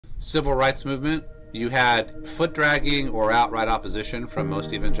Civil rights movement, you had foot dragging or outright opposition from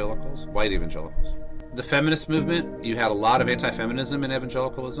most evangelicals, white evangelicals. The feminist movement, you had a lot of anti-feminism in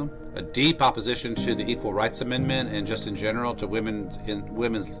evangelicalism, a deep opposition to the Equal Rights Amendment and just in general to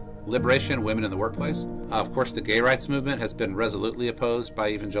women's liberation, women in the workplace. Of course, the gay rights movement has been resolutely opposed by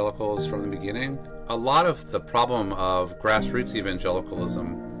evangelicals from the beginning. A lot of the problem of grassroots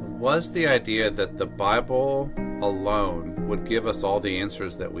evangelicalism was the idea that the Bible alone would give us all the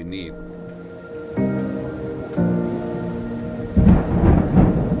answers that we need.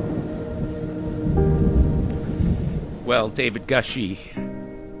 Well, David Gushee,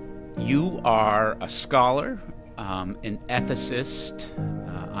 you are a scholar, an ethicist,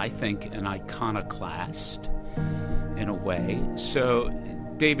 I think an iconoclast in a way. So,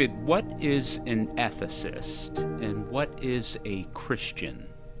 David, what is an ethicist and what is a Christian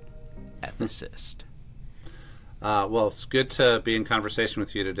ethicist? Well, it's good to be in conversation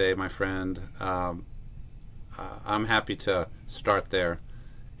with you today, my friend. I'm happy to start there.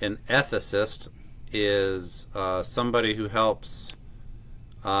 An ethicist is somebody who helps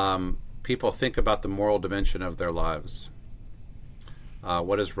people think about the moral dimension of their lives.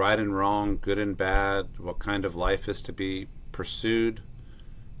 What is right and wrong, good and bad, what kind of life is to be pursued,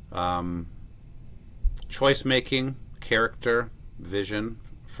 choice making, character, vision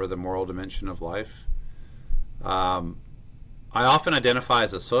for the moral dimension of life. I often identify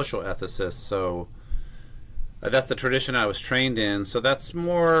as a social ethicist, so that's the tradition I was trained in. So that's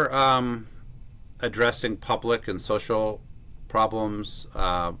more addressing public and social problems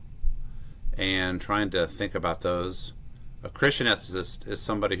and trying to think about those. A Christian ethicist is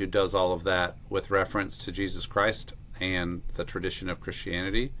somebody who does all of that with reference to Jesus Christ and the tradition of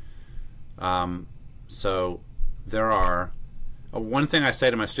Christianity. So there are one thing I say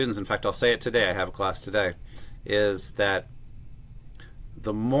to my students, in fact I'll say it today, I have a class today, is that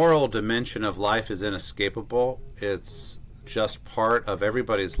the moral dimension of life is inescapable. It's just part of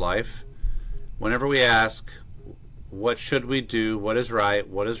everybody's life. Whenever we ask, what should we do, what is right,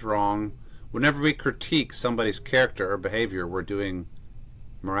 what is wrong, whenever we critique somebody's character or behavior, we're doing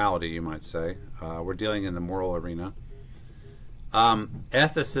morality, you might say. We're dealing in the moral arena.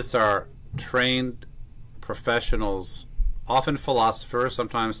 Ethicists are trained professionals, often philosophers,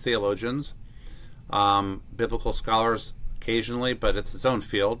 sometimes theologians, biblical scholars occasionally, but it's its own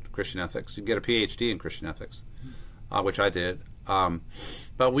field, Christian ethics. You can get a PhD in Christian ethics, which I did.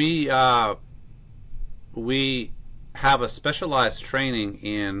 But we have a specialized training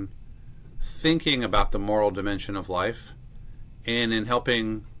in thinking about the moral dimension of life and in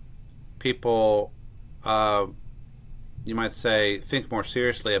helping people, you might say, think more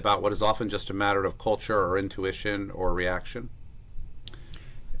seriously about what is often just a matter of culture or intuition or reaction.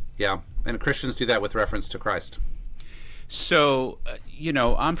 Yeah, and Christians do that with reference to Christ. So, you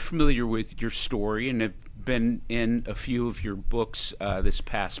know, I'm familiar with your story and have been in a few of your books this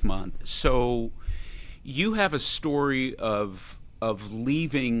past month. So you have a story of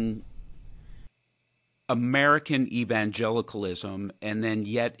leaving American evangelicalism and then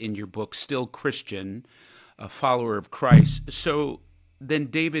yet in your book still Christian, a follower of Christ. So then,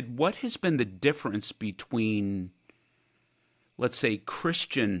 David, what has been the difference between, let's say,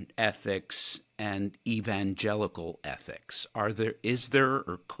 Christian ethics and evangelical ethics? Is there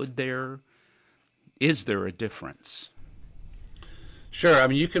a difference? Sure. I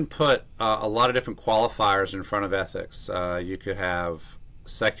mean, you can put a lot of different qualifiers in front of ethics. You could have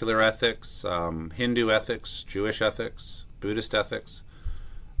secular ethics, Hindu ethics, Jewish ethics, Buddhist ethics.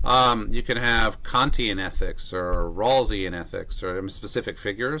 You can have Kantian ethics or Rawlsian ethics or specific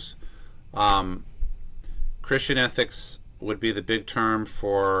figures. Christian ethics would be the big term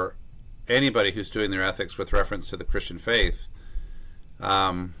for anybody who's doing their ethics with reference to the Christian faith.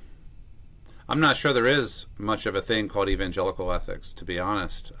 I'm not sure there is much of a thing called evangelical ethics, to be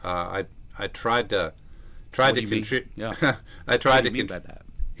honest. I tried to contribute. Yeah. I tried to mean by that?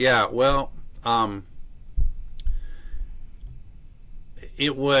 Yeah. Well,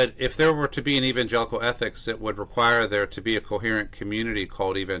 it would, if there were to be an evangelical ethics, it would require there to be a coherent community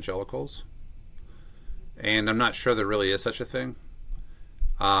called evangelicals, and I'm not sure there really is such a thing.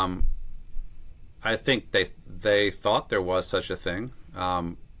 I think they thought there was such a thing.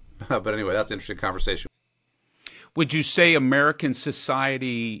 But anyway, that's an interesting conversation. Would you say American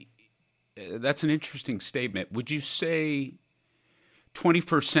society, that's an interesting statement, would you say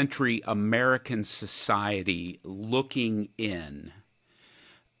 21st century American society looking in,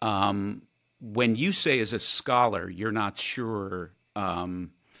 when you say as a scholar you're not sure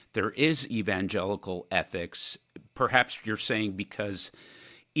there is evangelical ethics, perhaps you're saying because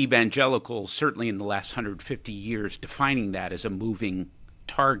evangelicals, certainly in the last 150 years, defining that as a moving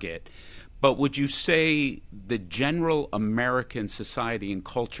target. But would you say the general American society and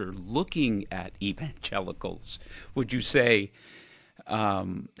culture looking at evangelicals, would you say,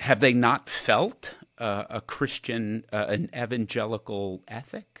 have they not felt a Christian, an evangelical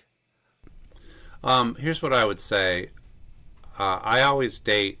ethic? Here's what I would say. I always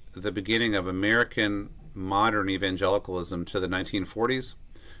date the beginning of American modern evangelicalism to the 1940s,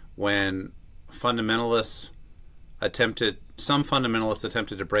 when some fundamentalists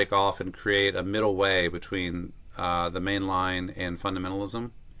attempted to break off and create a middle way between the main line and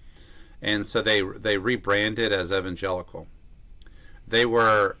fundamentalism. And so they rebranded as evangelical. They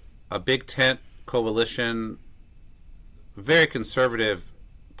were a big tent coalition, very conservative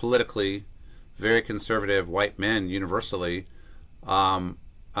politically, very conservative white men universally,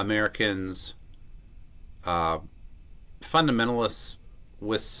 Americans, fundamentalists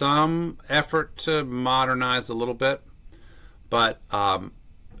with some effort to modernize a little bit. But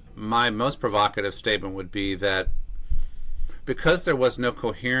my most provocative statement would be that because there was no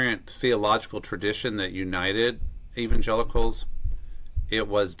coherent theological tradition that united evangelicals, it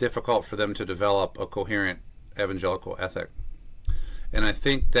was difficult for them to develop a coherent evangelical ethic. And I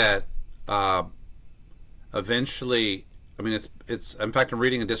think that eventually, I mean, it's in fact, I'm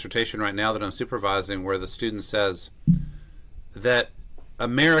reading a dissertation right now that I'm supervising where the student says that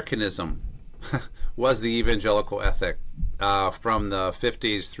Americanism was the evangelical ethic from the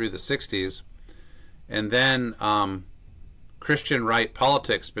 50s through the 60s, and then Christian right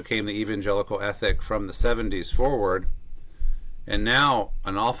politics became the evangelical ethic from the 70s forward, and now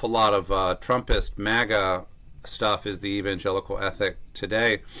an awful lot of Trumpist MAGA stuff is the evangelical ethic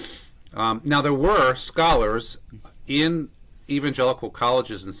today. Now, there were scholars in evangelical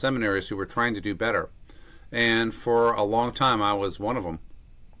colleges and seminaries who were trying to do better, and for a long time I was one of them.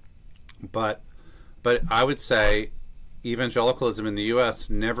 But I would say evangelicalism in the U.S.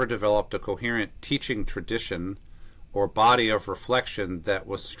 never developed a coherent teaching tradition or body of reflection that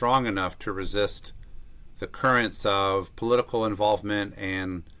was strong enough to resist the currents of political involvement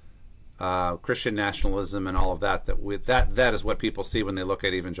and Christian nationalism and all of that. That is what people see when they look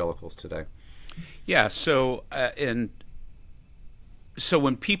at evangelicals today. Yeah. So so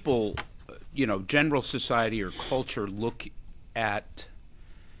when people, general society or culture look at,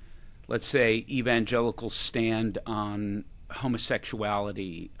 let's say, evangelicals stand on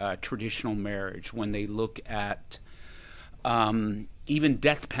homosexuality, traditional marriage, when they look at even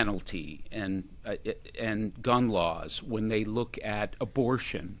death penalty and gun laws, when they look at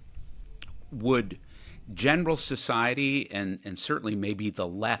abortion, would general society and certainly maybe the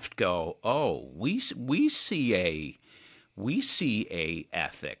left go, oh, we see a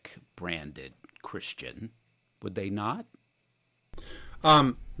ethic branded Christian? Would they not?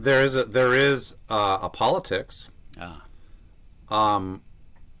 There is a politics, and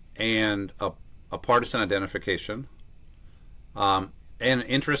a partisan identification, an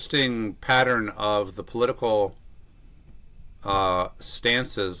interesting pattern of the political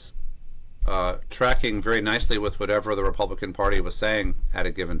stances tracking very nicely with whatever the Republican Party was saying at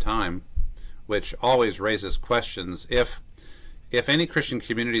a given time, which always raises questions. If any Christian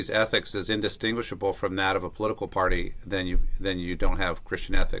community's ethics is indistinguishable from that of a political party, then you don't have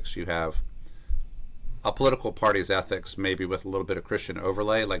Christian ethics. You have a political party's ethics, maybe with a little bit of Christian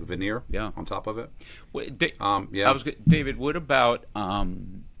overlay, like veneer, on top of it. David, what about? I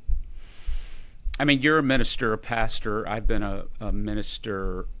mean, you're a minister, a pastor. I've been a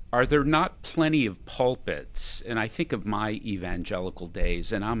minister. Are there not plenty of pulpits? And I think of my evangelical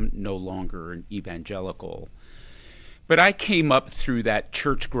days, and I'm no longer an evangelical. But I came up through that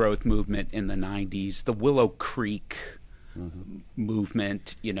church growth movement in the 90s, the Willow Creek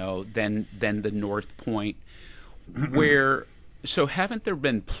movement, then the North Point, where, so haven't there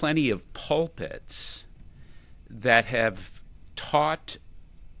been plenty of pulpits that have taught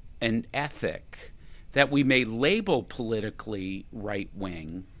an ethic that we may label politically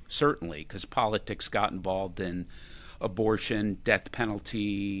right-wing, certainly, because politics got involved in abortion, death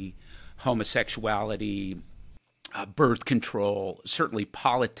penalty, homosexuality, birth control. Certainly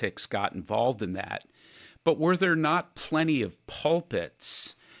politics got involved in that. But were there not plenty of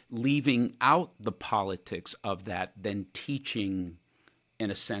pulpits leaving out the politics of that, then teaching,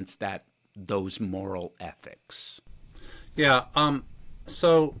 in a sense, that those moral ethics? Yeah.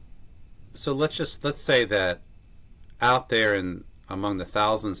 So let's say that out there among the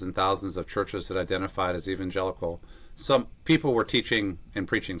thousands and thousands of churches that identified as evangelical, some people were teaching and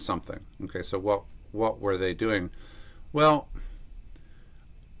preaching something. Okay, so what were they doing? Well,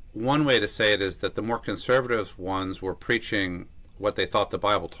 one way to say it is that the more conservative ones were preaching what they thought the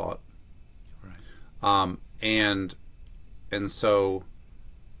Bible taught, right? And so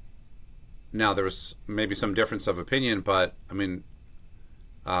Now, there was maybe some difference of opinion, but I mean,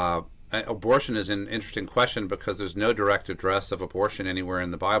 abortion is an interesting question because there's no direct address of abortion anywhere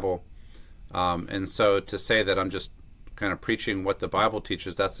in the Bible. And so to say that I'm just kind of preaching what the Bible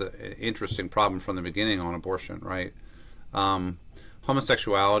teaches, that's an interesting problem from the beginning on abortion, right?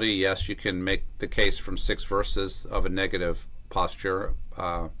 Homosexuality, yes, you can make the case from 6 verses of a negative posture,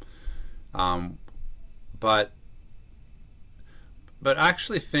 but I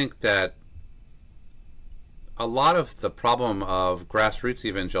actually think that a lot of the problem of grassroots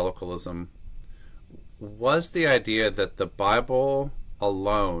evangelicalism was the idea that the Bible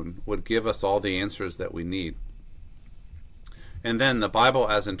alone would give us all the answers that we need. And then the Bible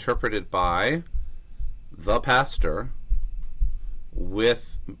as interpreted by the pastor,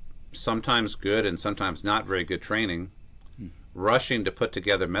 with sometimes good and sometimes not very good training, rushing to put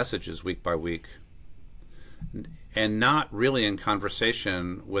together messages week by week, and not really in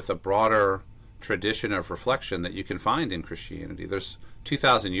conversation with a broader tradition of reflection that you can find in Christianity. There's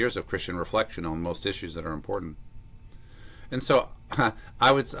 2,000 years of Christian reflection on most issues that are important. And so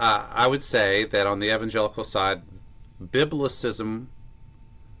I would say that on the evangelical side, biblicism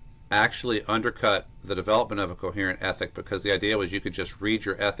actually undercut the development of a coherent ethic, because the idea was you could just read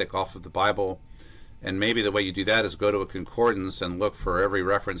your ethic off of the Bible, and maybe the way you do that is go to a concordance and look for every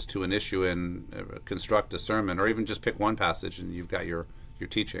reference to an issue and construct a sermon, or even just pick one passage and you've got your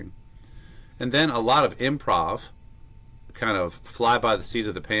teaching. And then a lot of improv, kind of fly by the seat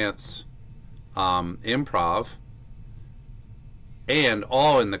of the pants improv, and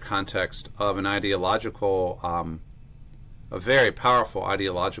all in the context of an ideological, a very powerful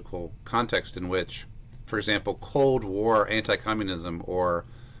ideological context in which, for example, Cold War anti-communism or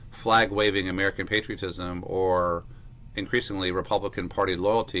flag-waving American patriotism or increasingly Republican Party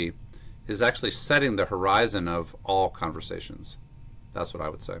loyalty is actually setting the horizon of all conversations. That's what I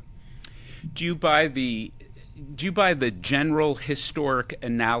would say. Do you buy the general historic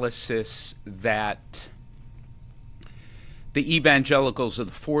analysis that the evangelicals of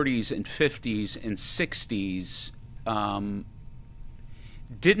the 40s and 50s and 60s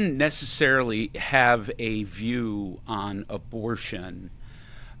didn't necessarily have a view on abortion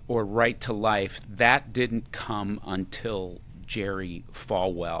or right to life? That didn't come until Jerry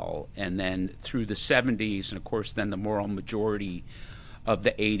Falwell, and then through the 70s, and of course then the moral majority of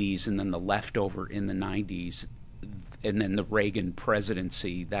the 80s, and then the leftover in the 90s, and then the Reagan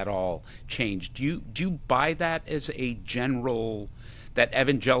presidency, that all changed. Do you buy that as a general, that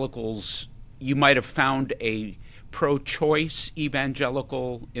evangelicals, you might have found a pro-choice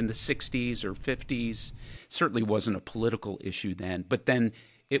evangelical in the 60s or 50s? Certainly wasn't a political issue then, but then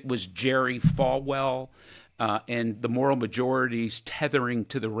it was Jerry Falwell and the moral majorities tethering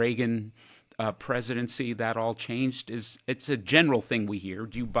to the Reagan presidency, that all changed. It's a general thing we hear.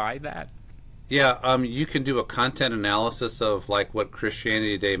 Do you buy that? Yeah, you can do a content analysis of like what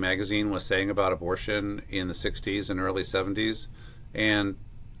Christianity Today magazine was saying about abortion in the 60s and early 70s. And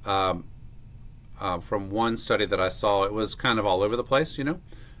from one study that I saw, it was kind of all over the place, you know.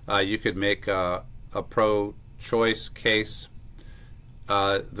 You could make a pro-choice case.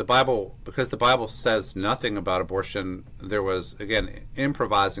 The Bible, because the Bible says nothing about abortion, there was, again,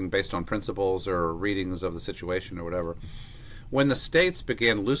 improvising based on principles or readings of the situation or whatever. When the states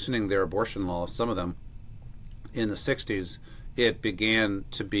began loosening their abortion laws, some of them, in the 60s, it began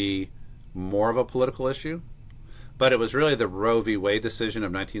to be more of a political issue. But it was really the Roe v. Wade decision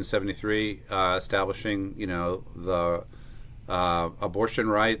of 1973 establishing, you know, the abortion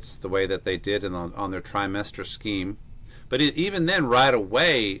rights the way that they did on their trimester scheme. But even then, right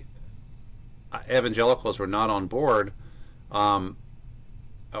away, evangelicals were not on board.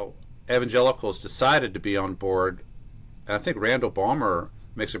 Evangelicals decided to be on board. And I think Randall Balmer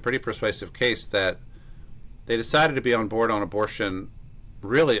makes a pretty persuasive case that they decided to be on board on abortion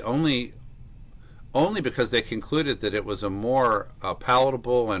really only because they concluded that it was a more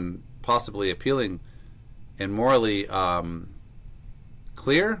palatable and possibly appealing and morally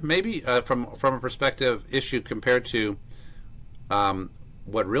clear, maybe, from a perspective issue compared to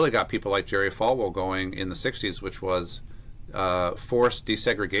what really got people like Jerry Falwell going in the 60s, which was forced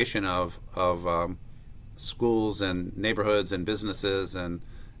desegregation of schools and neighborhoods and businesses and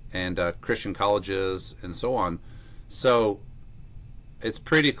Christian colleges and so on. So it's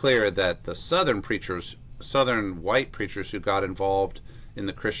pretty clear that the southern white preachers who got involved in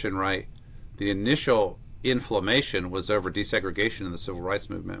the Christian right, the initial inflammation was over desegregation in the civil rights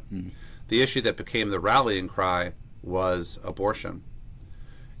movement. Mm-hmm. The issue that became the rallying cry was abortion.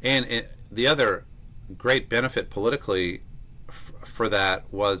 And the other great benefit politically for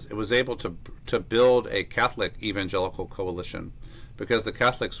that was it was able to build a Catholic evangelical coalition, because the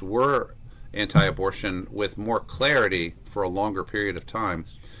Catholics were anti-abortion with more clarity for a longer period of time.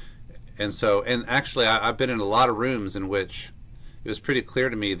 And so, and actually, I've been in a lot of rooms in which it was pretty clear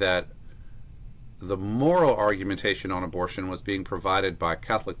to me that the moral argumentation on abortion was being provided by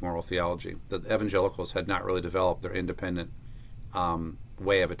Catholic moral theology, that evangelicals had not really developed their independent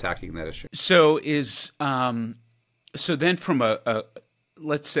way of attacking that issue. So so then from a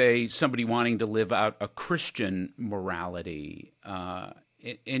let's say somebody wanting to live out a Christian morality,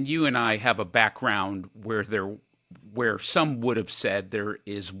 and you and I have a background where some would have said there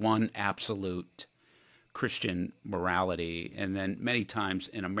is one absolute Christian morality, and then many times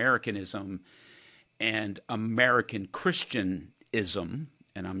in Americanism and American Christianism,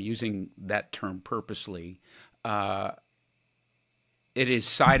 and I'm using that term purposely, it is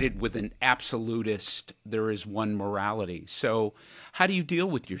sided with an absolutist, there is one morality. So how do you deal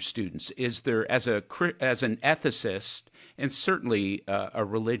with your students? Is there, as an ethicist, and certainly a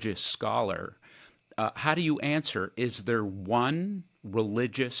religious scholar, how do you answer, is there one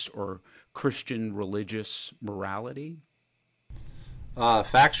religious or Christian religious morality?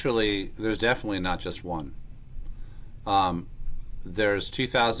 Factually, there's definitely not just one. There's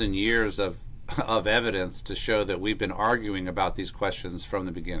 2,000 years of evidence to show that we've been arguing about these questions from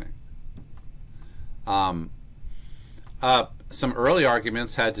the beginning. Some early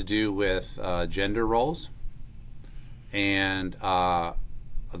arguments had to do with gender roles and the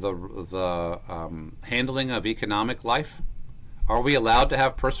handling of economic life. Are we allowed to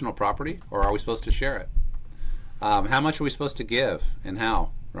have personal property, or are we supposed to share it? How much are we supposed to give, and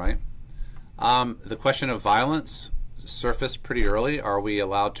how, right? The question of violence surfaced pretty early. Are we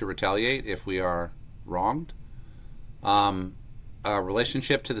allowed to retaliate if we are wronged?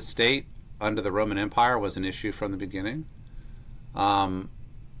 Relationship to the state under the Roman Empire was an issue from the beginning.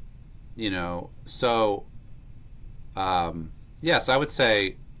 Yes, I would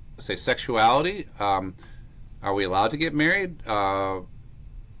say sexuality. Are we allowed to get married?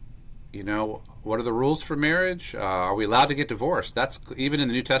 What are the rules for marriage? Are we allowed to get divorced? That's even in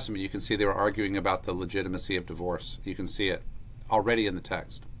the New Testament. You can see they were arguing about the legitimacy of divorce. You can see it already in the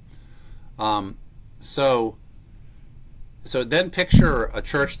text. So then picture a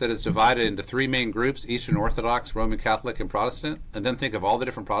church that is divided into three main groups: Eastern Orthodox, Roman Catholic, and Protestant. And then think of all the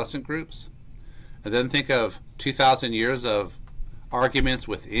different Protestant groups. And then think of 2,000 years of arguments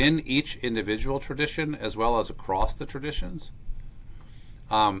within each individual tradition as well as across the traditions.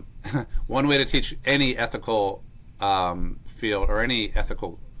 One way to teach any ethical field or any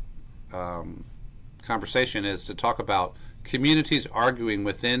ethical conversation is to talk about communities arguing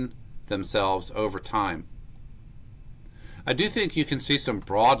within themselves over time. I do think you can see some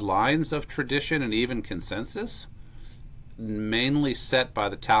broad lines of tradition and even consensus, mainly set by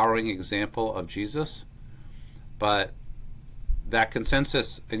the towering example of Jesus. But that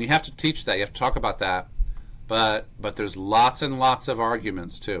consensus, and you have to teach that, you have to talk about that, but there's lots and lots of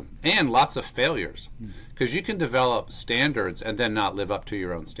arguments too, and lots of failures, because you can develop standards and then not live up to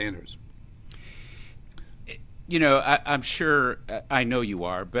your own standards. I'm sure, I know you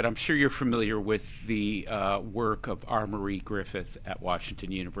are, but I'm sure you're familiar with the work of R. Marie Griffith at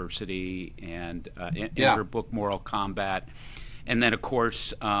Washington University and in her book Moral Combat. And then, of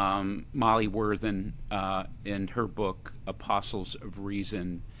course, Molly Worthen in her book Apostles of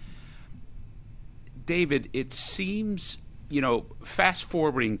Reason. David, it seems, fast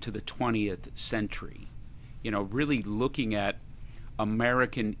forwarding to the 20th century, really looking at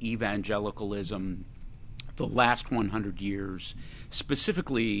American evangelicalism the last 100 years,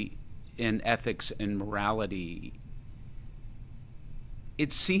 specifically in ethics and morality,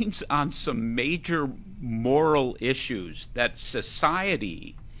 it seems on some major moral issues that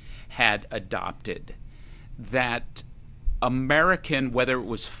society had adopted, that American, whether it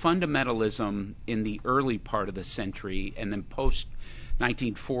was fundamentalism in the early part of the century and then post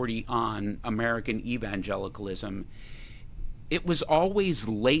 1940 on American evangelicalism, it was always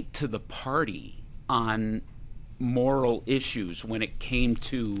late to the party on moral issues when it came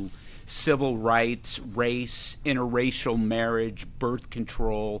to civil rights, race, interracial marriage, birth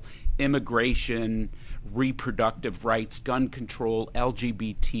control, immigration, reproductive rights, gun control,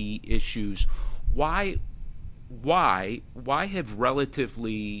 LGBT issues. Why have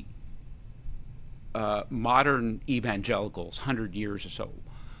relatively modern evangelicals, 100 years or so,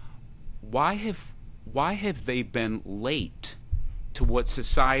 why have they been late to what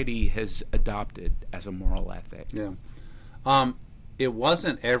society has adopted as a moral ethic? Yeah. It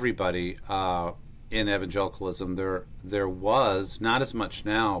wasn't everybody in evangelicalism. There was, not as much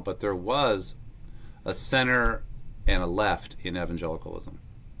now, but there was a center and a left in evangelicalism.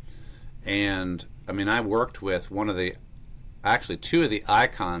 And I mean, I worked with one of the actually two of the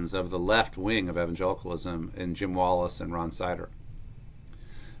icons of the left wing of evangelicalism in Jim Wallis and Ron Sider.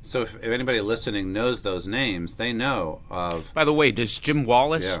 So if anybody listening knows those names, they know of. By the way, does Jim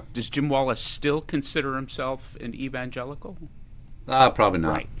Wallis still consider himself an evangelical? Probably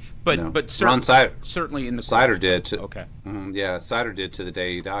not. Right, no. but Ron Sider, certainly in the Sider did. Okay. Yeah, Sider did to the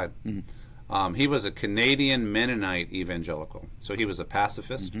day he died. He was a Canadian Mennonite evangelical, so he was a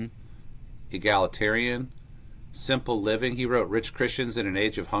pacifist, egalitarian, simple living. He wrote Rich Christians in an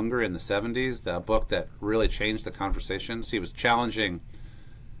Age of Hunger in the 70s, the book that really changed the conversations. He was challenging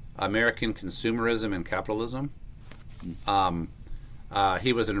American consumerism and capitalism.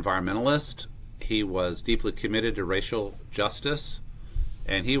 He was an environmentalist. He was deeply committed to racial justice,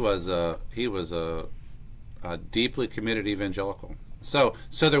 and he was a deeply committed evangelical. So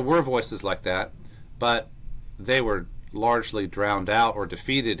there were voices like that, but they were largely drowned out or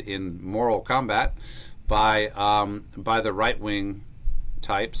defeated in moral combat by the right wing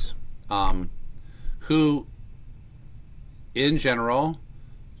types, who, in general,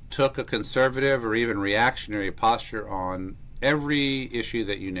 took a conservative or even reactionary posture on every issue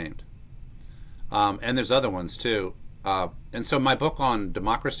that you named. And there's other ones too. And so my book on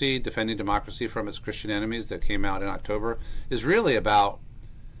democracy, Defending Democracy from Its Christian Enemies, that came out in October, is really about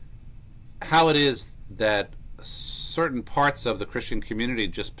how it is that certain parts of the Christian community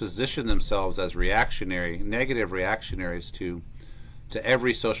just position themselves as negative reactionaries to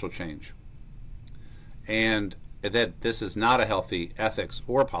every social change. And that this is not a healthy ethics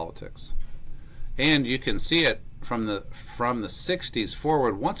or politics. And you can see it from the 60s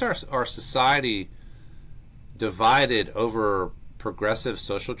forward. Once our society divided over progressive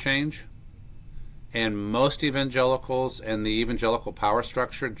social change, and most evangelicals and the evangelical power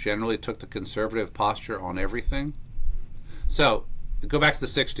structure generally took the conservative posture on everything. So go back to the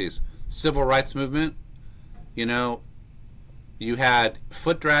 60s, civil rights movement. You had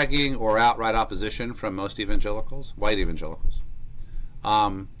foot dragging or outright opposition from most evangelicals, white evangelicals.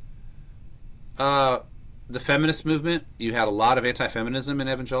 The feminist movement, you had a lot of anti-feminism in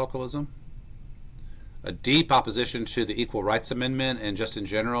evangelicalism, a deep opposition to the Equal Rights Amendment and just in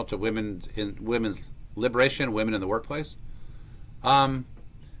general to women's liberation, women in the workplace.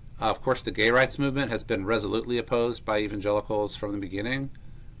 Of course, the gay rights movement has been resolutely opposed by evangelicals from the beginning.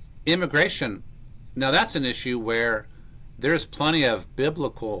 Immigration, now that's an issue where there's plenty of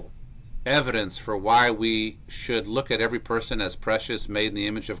biblical evidence for why we should look at every person as precious, made in the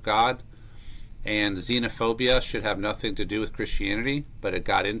image of God, and xenophobia should have nothing to do with Christianity, but it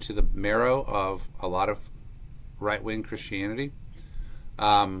got into the marrow of a lot of right-wing Christianity.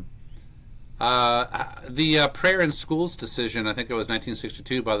 The prayer in schools decision, I think it was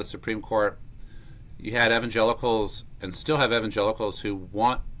 1962 by the Supreme Court, you had evangelicals and still have evangelicals who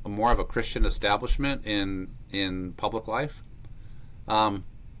want more of a Christian establishment in public life.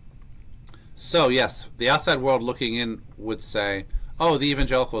 So yes, the outside world looking in would say, oh, the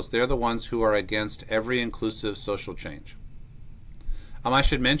evangelicals, they're the ones who are against every inclusive social change. I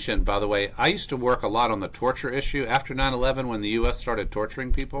should mention, by the way, I used to work a lot on the torture issue. After 9/11, when the U.S. started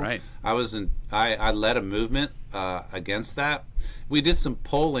torturing people, right. I led a movement against that. We did some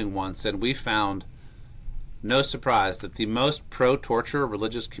polling once, and we found, no surprise, that the most pro-torture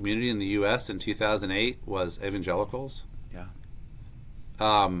religious community in the U.S. in 2008 was evangelicals. Yeah.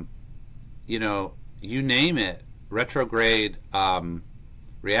 You name it, retrograde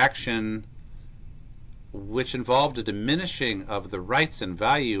reaction, which involved a diminishing of the rights and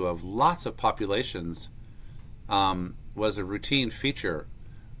value of lots of populations, was a routine feature,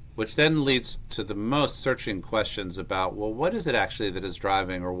 which then leads to the most searching questions about, well, what is it actually that is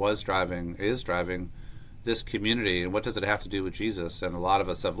driving this community, and what does it have to do with Jesus? And a lot of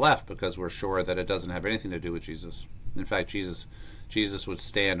us have left because we're sure that it doesn't have anything to do with Jesus. In fact, Jesus would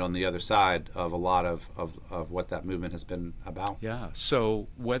stand on the other side of a lot of what that movement has been about. Yeah, so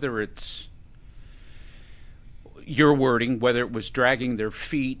whether it's your wording, whether it was dragging their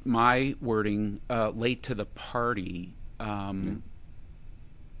feet, my wording, late to the party,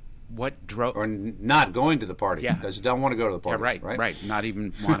 what drove... Or not going to the party. Yeah. Because you don't want to go to the party. Yeah, right. Not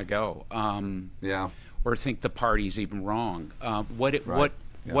even want to go. Yeah. Or think the party's even wrong. What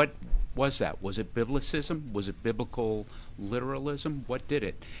was that? Was it biblicism? Was it biblical literalism? What did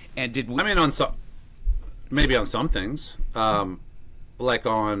it? And did we... maybe on some things, like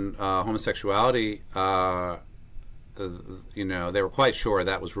on homosexuality, they were quite sure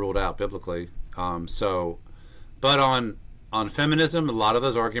that was ruled out biblically. But on feminism, a lot of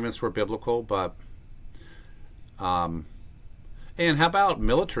those arguments were biblical. But and how about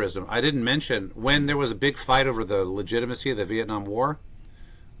militarism? I didn't mention when there was a big fight over the legitimacy of the Vietnam War.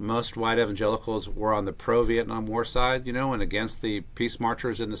 most white evangelicals were on the pro-Vietnam War side, you know, and against the peace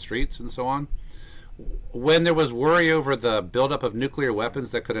marchers in the streets and so on. When there was worry over the buildup of nuclear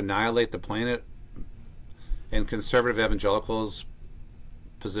weapons that could annihilate the planet, and conservative evangelicals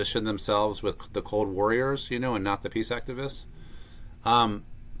positioned themselves with the Cold Warriors, you know, and not the peace activists.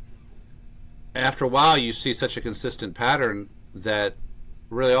 After a while, you see such a consistent pattern that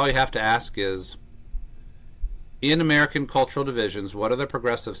really all you have to ask is, in American cultural divisions, what are the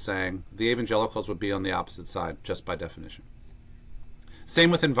progressives saying? The evangelicals would be on the opposite side, just by definition.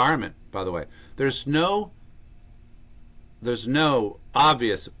 Same with environment, by the way. There's no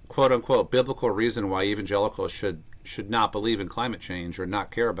obvious, quote-unquote, biblical reason why evangelicals should not believe in climate change or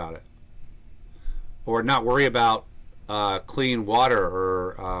not care about it, or not worry about clean water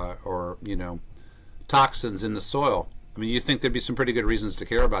or you know, toxins in the soil. I mean, you think there'd be some pretty good reasons to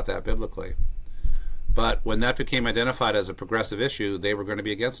care about that biblically. But when that became identified as a progressive issue, they were going to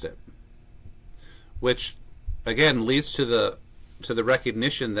be against it. Which, again, leads to the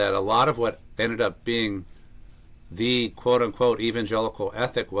recognition that a lot of what ended up being the quote-unquote evangelical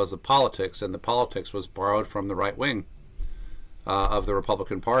ethic was the politics, and the politics was borrowed from the right wing of the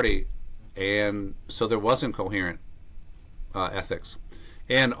Republican Party, and so there wasn't coherent ethics.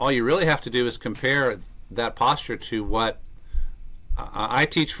 And all you really have to do is compare that posture to what I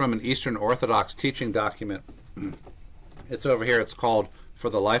teach from an Eastern Orthodox teaching document. It's over here. It's called For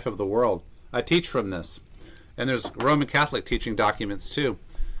the Life of the World. I teach from this. And there's Roman Catholic teaching documents too.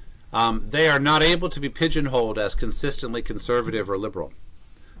 They are not able to be pigeonholed as consistently conservative or liberal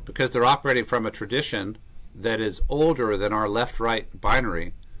because they're operating from a tradition that is older than our left-right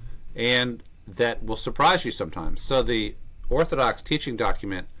binary, and that will surprise you sometimes. So the Orthodox teaching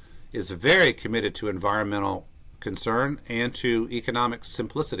document is very committed to environmental concern and to economic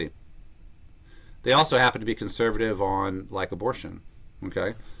simplicity. They also happen to be conservative on, like, abortion.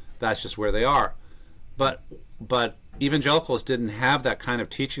 Okay, that's just where they are. But evangelicals didn't have that kind of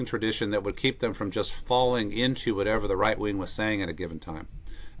teaching tradition that would keep them from just falling into whatever the right wing was saying at a given time.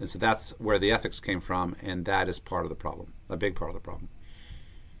 And so that's where the ethics came from, and that is part of the problem, a big part of the problem.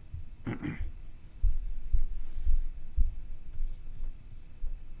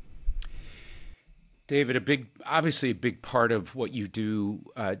 David, obviously a big part of what you do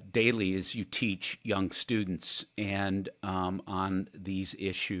daily is you teach young students and on these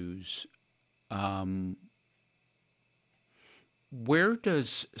issues. Where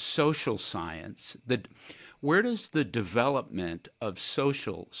does social science, where does the development of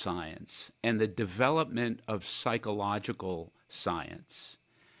social science and the development of psychological science,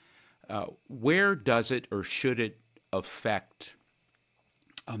 where does it or should it affect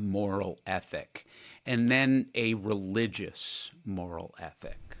a moral ethic, and then a religious moral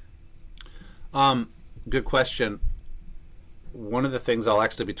ethic? Good question. One of the things I'll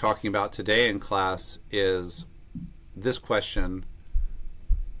actually be talking about today in class is this question: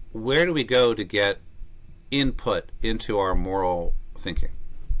 where do we go to get input into our moral thinking?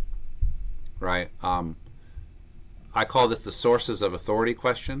 Right? I call this the sources of authority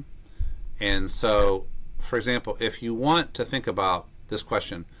question. And so, for example, if you want to think about this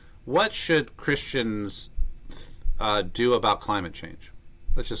question, what should Christians do about climate change?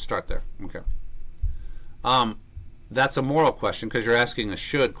 Let's just start there. Okay. That's a moral question because you're asking a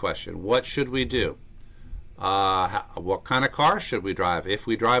should question. What should we do? What kind of car should we drive, if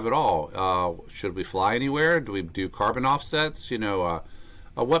we drive at all? Should we fly anywhere? Do we do carbon offsets? You know,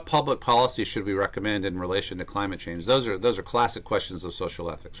 what public policy should we recommend in relation to climate change? Those are classic questions of social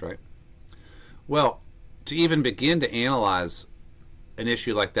ethics, right? Well, to even begin to analyze an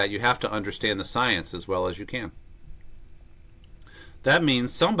issue like that, you have to understand the science as well as you can. That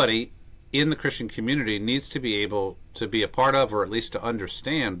means somebody in the Christian community needs to be able to be a part of, or at least to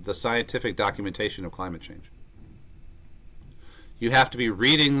understand, the scientific documentation of climate change. You have to be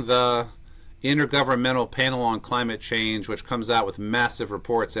reading the Intergovernmental Panel on Climate Change, which comes out with massive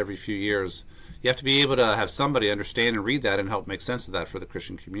reports every few years. You have to be able to have somebody understand and read that and help make sense of that for the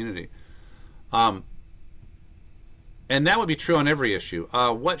Christian community. And that would be true on every issue.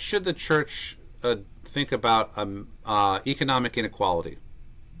 What should the church think about economic inequality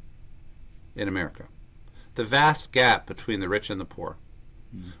in America? The vast gap between the rich and the poor.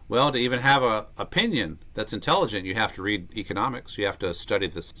 Well, to even have an opinion that's intelligent, you have to read economics. You have to study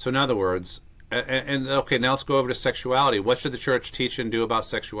this. So in other words, and okay, now let's go over to sexuality. What should the church teach and do about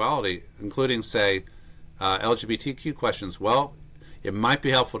sexuality, including, say, LGBTQ questions? Well, it might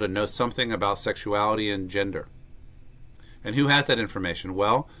be helpful to know something about sexuality and gender. And who has that information?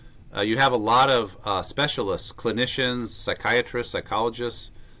 Well, you have a lot of specialists, clinicians, psychiatrists,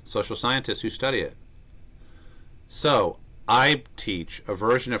 psychologists, social scientists who study it. So I teach a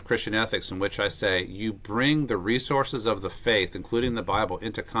version of Christian ethics in which I say you bring the resources of the faith, including the Bible,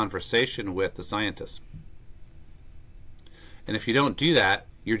 into conversation with the scientists. And if you don't do that,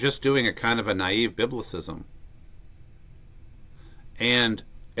 you're just doing a kind of a naive biblicism. And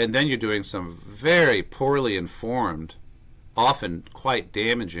then you're doing some very poorly informed, often quite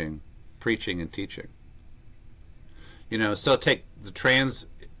damaging preaching and teaching. You know, so take the trans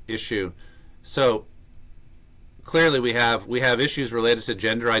issue. So clearly we have issues related to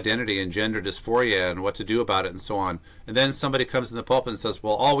gender identity and gender dysphoria and what to do about it and so on. And then somebody comes in the pulpit and says,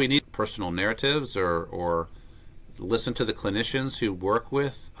 well, all we need is personal narratives, or listen to the clinicians who work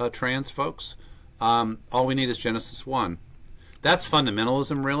with trans folks. All we need is Genesis 1. That's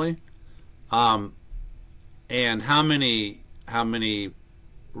fundamentalism, really. And how many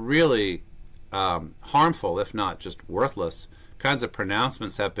really harmful, if not just worthless, kinds of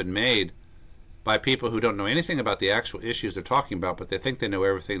pronouncements have been made by people who don't know anything about the actual issues they're talking about, but they think they know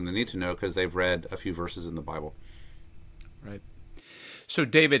everything they need to know because they've read a few verses in the Bible. Right. So,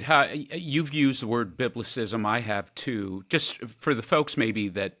 David, you've used the word biblicism. I have too. Just for the folks maybe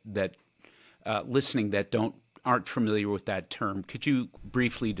that listening that aren't familiar with that term, could you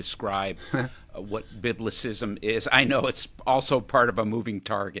briefly describe what biblicism is? I know it's also part of a moving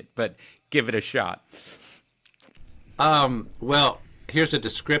target, but give it a shot. Well, here's a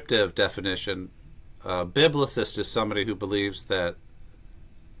descriptive definition. Biblicist is somebody who believes that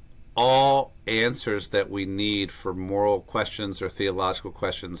all answers that we need for moral questions or theological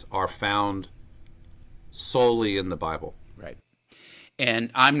questions are found solely in the Bible. Right.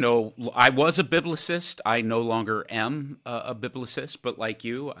 And I was a biblicist. I no longer am a biblicist, but like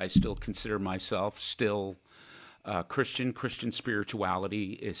you, I still consider myself still Christian. Christian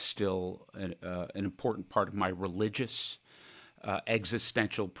spirituality is still an important part of my religious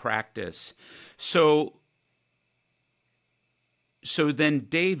existential practice. So then,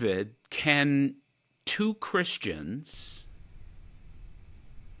 David, can two Christians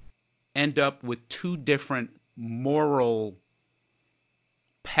end up with two different moral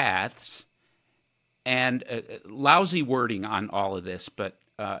paths? And lousy wording on all of this, but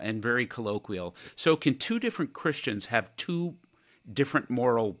and very colloquial. So can two different Christians have two different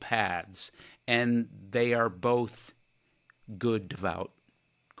moral paths, and they are both good, devout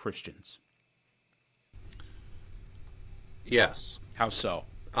Christians? Yes. How so?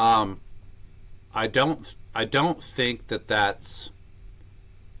 I don't think that that's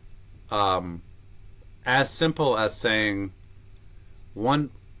as simple as saying one,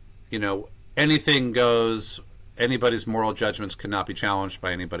 anything goes, anybody's moral judgments cannot be challenged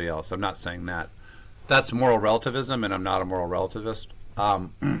by anybody else. I'm not saying that. That's moral relativism, and I'm not a moral relativist.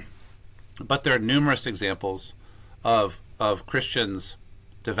 But there are numerous examples of Christians,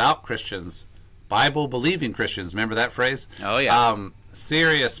 devout Christians, Bible-believing Christians. Remember that phrase? Oh, yeah.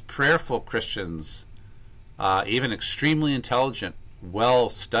 Serious, prayerful Christians, even extremely intelligent,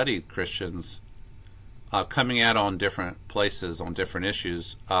 well-studied Christians coming out on different places, on different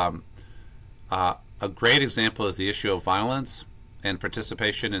issues. A great example is the issue of violence and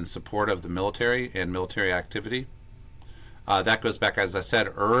participation in support of the military and military activity. That goes back, as I said,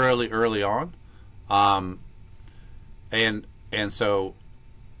 early on. And so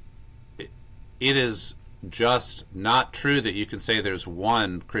it is just not true that you can say there's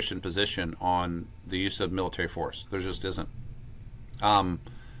one Christian position on the use of military force. There just isn't.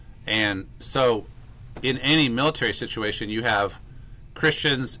 And so in any military situation, you have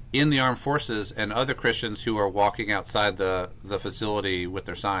Christians in the armed forces and other Christians who are walking outside the facility with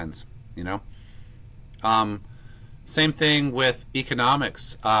their signs, Same thing with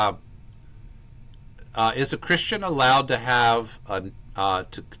economics. Is a Christian allowed to have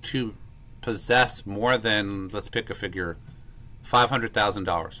to possess more than, let's pick a figure,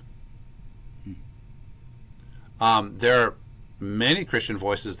 $500,000? There are many Christian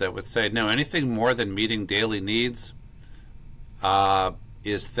voices that would say, no, anything more than meeting daily needs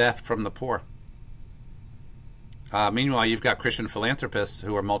is theft from the poor. Meanwhile, you've got Christian philanthropists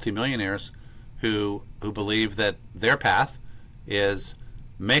who are multimillionaires who believe that their path is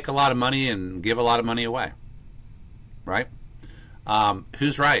make a lot of money and give a lot of money away. Right?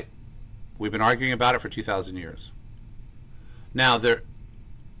 Who's right? We've been arguing about it for 2,000 years. Now, there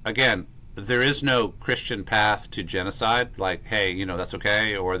is no Christian path to genocide, like, hey, that's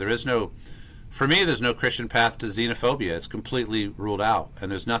okay, or there's no Christian path to xenophobia. It's completely ruled out,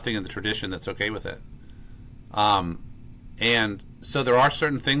 and there's nothing in the tradition that's okay with it. And so there are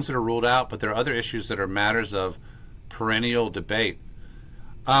certain things that are ruled out, but there are other issues that are matters of perennial debate.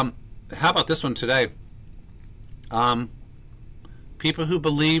 How about this one today? People who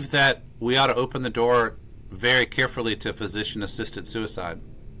believe that we ought to open the door very carefully to physician-assisted suicide,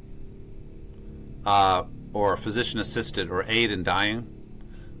 or physician-assisted or aid in dying,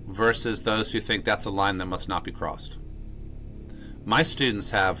 versus those who think that's a line that must not be crossed. My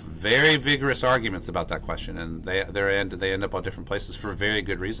students have very vigorous arguments about that question, and they end up on different places for very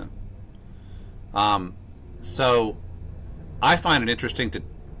good reason. So I find it interesting to,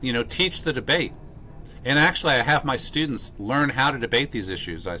 teach the debate. And actually, I have my students learn how to debate these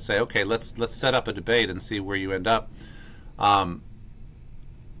issues. I say, okay, let's set up a debate and see where you end up. And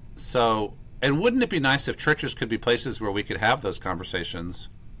wouldn't it be nice if churches could be places where we could have those conversations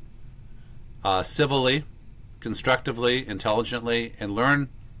civilly, constructively, intelligently, and learn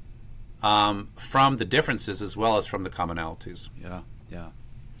from the differences as well as from the commonalities. Yeah, yeah.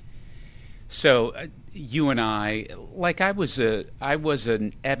 So you and I was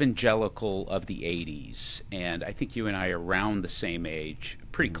an evangelical of the 80s, and I think you and I are around the same age,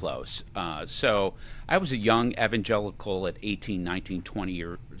 pretty close. So I was a young evangelical at 18, 19, 20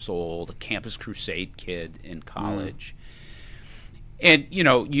 years old, a Campus Crusade kid in college. And, you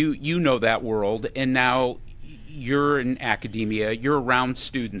know that world, and now you're in academia, you're around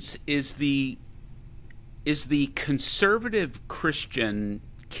students. Is the conservative Christian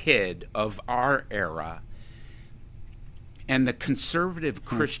kid of our era and the conservative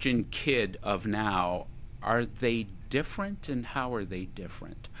Christian kid of now, are they different, and how are they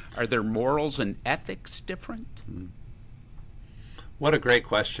different? Are their morals and ethics different? What a great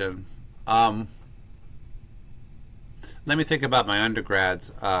question. Let me think about my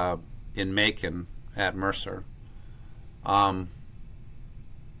undergrads in Macon at Mercer. I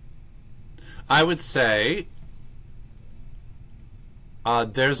would say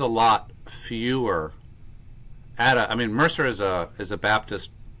there's a lot fewer. Mercer is a Baptist,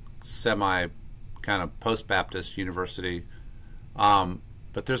 semi kind of post-Baptist university,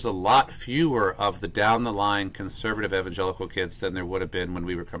 but there's a lot fewer of the down the line conservative evangelical kids than there would have been when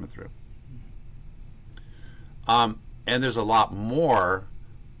we were coming through. And there's a lot more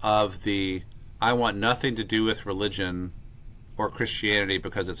of the I want nothing to do with religion or Christianity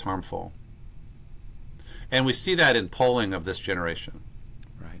because it's harmful. And we see that in polling of this generation.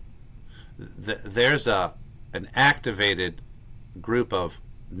 Right. There's an activated group of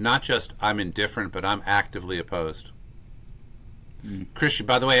not just I'm indifferent, but I'm actively opposed. Christian,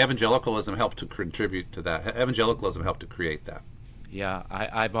 by the way, evangelicalism helped to contribute to that. Evangelicalism helped to create that. Yeah,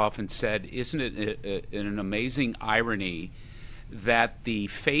 I've often said, isn't it an amazing irony that the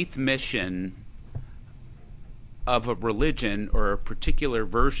faith mission of a religion or a particular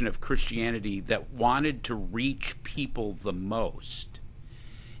version of Christianity that wanted to reach people the most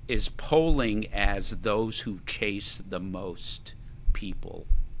is polling as those who chase the most people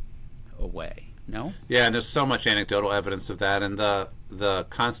away? No? Yeah, and there's so much anecdotal evidence of that, and the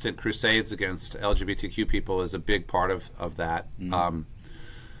constant crusades against LGBTQ people is a big part of that.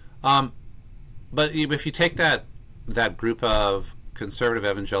 But if you take that group of conservative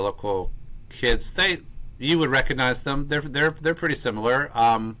evangelical kids, you would recognize them. They're pretty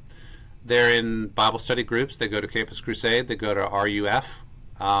similar. They're in Bible study groups. They go to Campus Crusade. They go to RUF.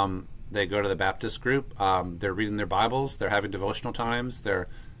 They go to the Baptist group. They're reading their Bibles. They're having devotional times. They're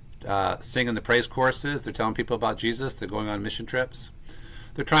singing the praise choruses. They're telling people about Jesus. They're going on mission trips.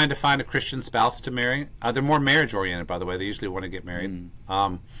 They're trying to find a Christian spouse to marry. They're more marriage-oriented, by the way. They usually want to get married.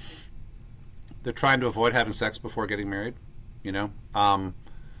 They're trying to avoid having sex before getting married. So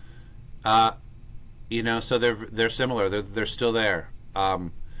they're similar. They're still there.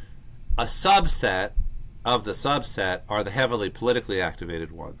 A subset of the subset are the heavily politically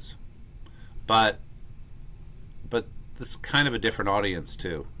activated ones, but it's kind of a different audience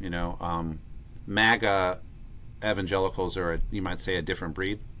too. MAGA evangelicals are, you might say, a different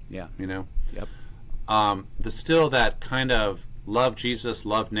breed. Yeah. Yep. There's still that kind of love Jesus,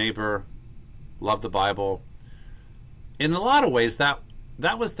 love neighbor, love the Bible. In a lot of ways, that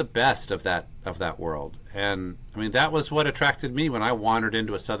was the best of that world. And that was what attracted me when I wandered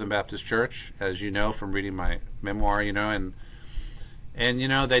into a Southern Baptist church, as you know from reading my memoir, and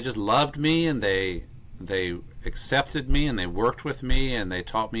they just loved me, and they accepted me, and they worked with me, and they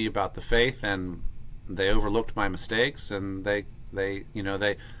taught me about the faith, and they overlooked my mistakes, and they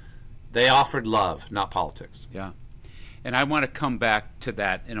offered love, not politics. Yeah. And I want to come back to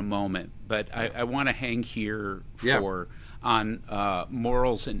that in a moment, but I want to hang here on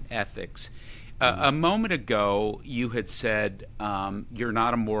morals and ethics. A moment ago, you had said you're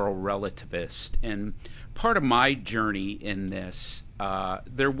not a moral relativist, and part of my journey in this,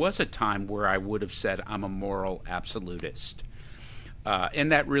 there was a time where I would have said I'm a moral absolutist,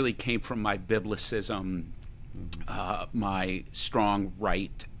 and that really came from my biblicism, my strong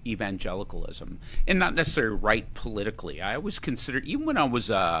right evangelicalism, and not necessarily right politically. I always considered, even when I was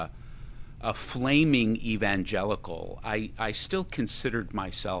a flaming evangelical, I still considered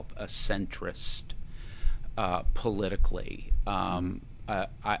myself a centrist politically.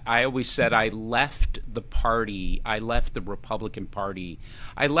 I always said I left the party, I left the Republican Party.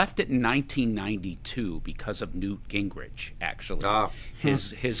 I left it in 1992 because of Newt Gingrich, actually,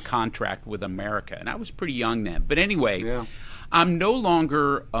 his contract with America. And I was pretty young then. But anyway, yeah. I'm no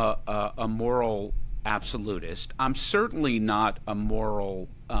longer a moral absolutist. I'm certainly not a moral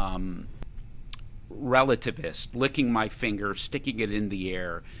relativist, licking my finger, sticking it in the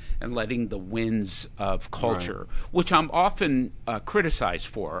air, and letting the winds of culture, right, which I'm often criticized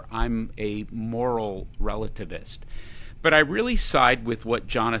for. I'm a moral relativist. But I really side with what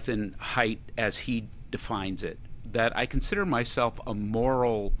Jonathan Haidt, as he defines it, that I consider myself a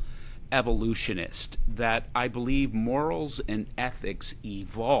moral evolutionist, that I believe morals and ethics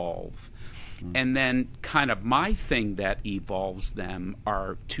evolve. And then kind of my thing that evolves them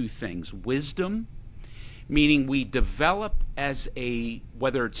are two things: wisdom, meaning we develop as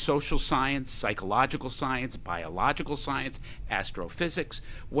whether it's social science, psychological science, biological science, astrophysics,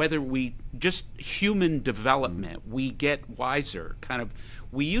 whether we just human development, we get wiser. Kind of,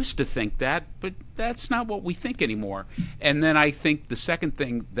 we used to think that, but that's not what we think anymore. And then I think the second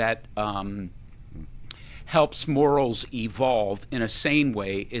thing that helps morals evolve in a sane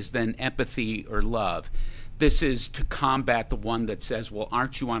way is then empathy or love. This is to combat the one that says, well,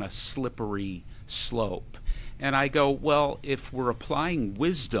 aren't you on a slippery slope? And I go, well, if we're applying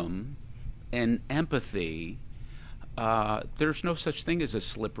wisdom and empathy, there's no such thing as a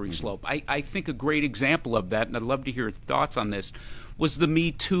slippery slope. I think a great example of that, and I'd love to hear your thoughts on this, was the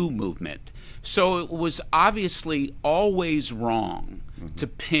Me Too movement. So it was obviously always wrong to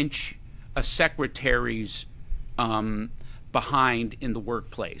pinch a secretary's behind in the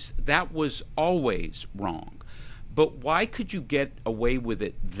workplace. That was always wrong. But why could you get away with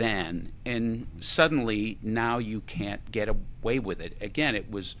it then, and suddenly now you can't get away with it? Again, it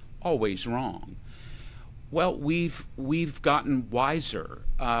was always wrong. Well, we've gotten wiser.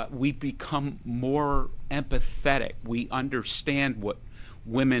 We've become more empathetic. We understand what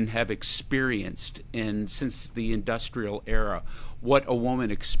women have experienced since the industrial era, what a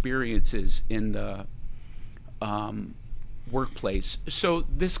woman experiences in the workplace. So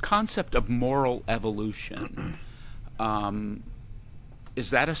this concept of moral evolution, is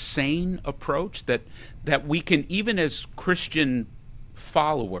that a sane approach that we can, even as Christian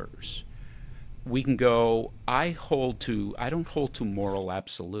followers, we can go, I don't hold to moral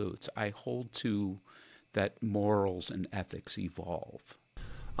absolutes. I hold to that morals and ethics evolve.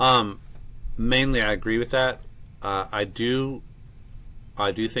 Mainly I agree with that. I do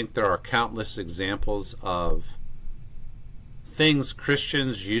think there are countless examples of things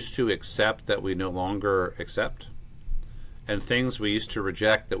Christians used to accept that we no longer accept, and things we used to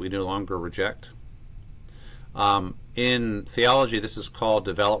reject that we no longer reject. In theology, this is called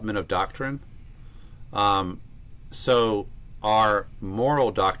development of doctrine. So our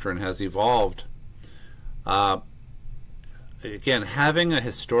moral doctrine has evolved. Again, having a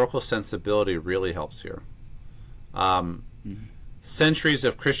historical sensibility really helps here. Centuries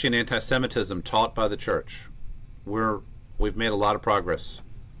of Christian anti-Semitism taught by the church, we've made a lot of progress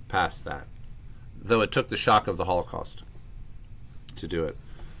past that, though it took the shock of the Holocaust to do it.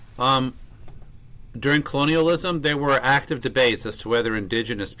 During colonialism, there were active debates as to whether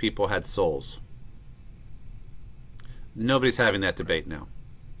indigenous people had souls. Nobody's having that debate now,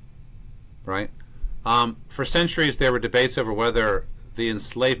 right? For centuries, there were debates over whether the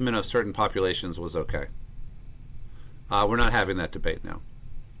enslavement of certain populations was okay. We're not having that debate now.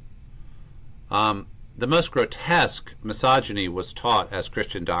 The most grotesque misogyny was taught as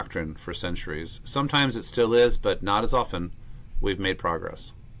Christian doctrine for centuries. Sometimes it still is, but not as often. We've made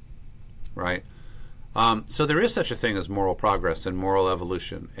progress, right? So there is such a thing as moral progress and moral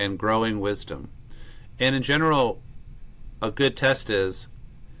evolution and growing wisdom. And in general, a good test is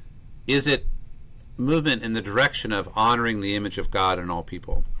it movement in the direction of honoring the image of God in all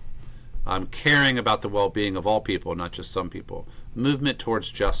people, caring about the well-being of all people, not just some people, movement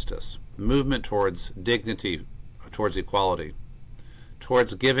towards justice, movement towards dignity, towards equality,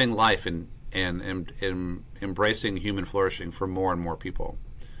 towards giving life and embracing human flourishing for more and more people.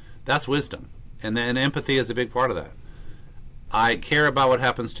 That's wisdom. And then empathy is a big part of that. I care about what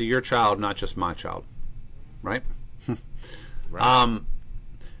happens to your child, not just my child. Right? Right.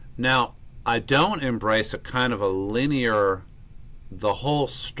 Now, I don't embrace a kind of a linear, the whole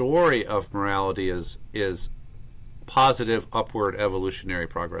story of morality is positive, upward, evolutionary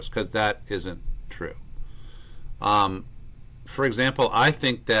progress, because that isn't true. for example, I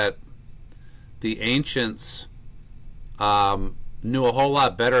think that the ancients knew a whole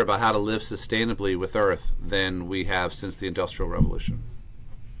lot better about how to live sustainably with Earth than we have since the Industrial Revolution.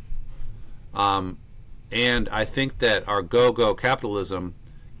 And I think that our go-go capitalism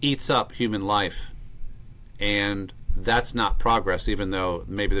eats up human life, and that's not progress, even though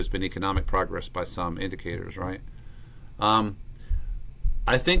maybe there's been economic progress by some indicators, right?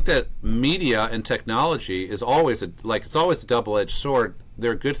 I think that media and technology is always it's always a double-edged sword.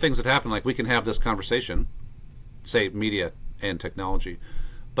 There are good things that happen, like we can have this conversation, say media and technology,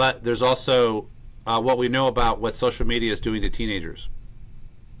 but there's also what we know about what social media is doing to teenagers,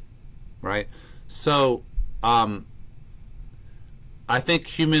 right? So I think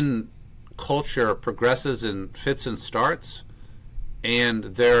human culture progresses in fits and starts, and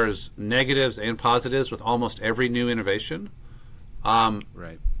there's negatives and positives with almost every new innovation.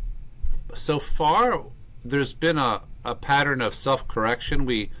 Right. So far, there's been a pattern of self-correction.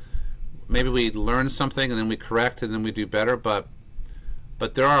 Maybe we learn something and then we correct and then we do better, but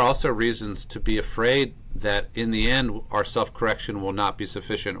there are also reasons to be afraid that in the end our self-correction will not be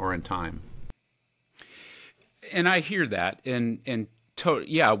sufficient or in time. And I hear that, and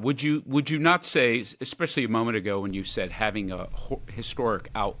yeah, would you not say, especially a moment ago when you said having a historic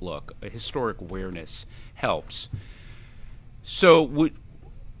outlook, a historic awareness helps. So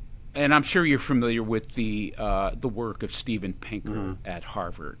and I'm sure you're familiar with the work of Steven Pinker at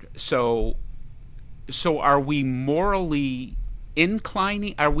Harvard. So are we morally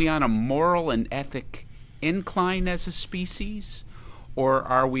inclining? Are we on a moral and ethic incline as a species, or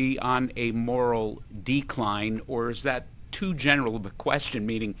are we on a moral decline? Or is that too general of a question?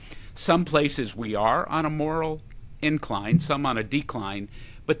 Meaning, some places we are on a moral incline, some on a decline.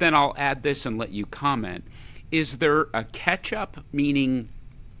 But then I'll add this and let you comment. Is there a catch-up, meaning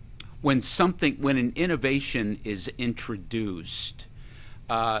when an innovation is introduced,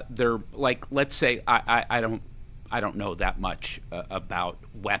 let's say I don't know that much about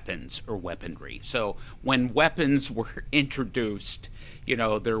weapons or weaponry. So when weapons were introduced,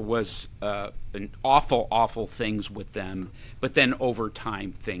 there was an awful things with them. But then over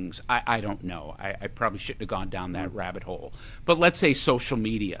time, things, I don't know. I probably shouldn't have gone down that rabbit hole. But let's say social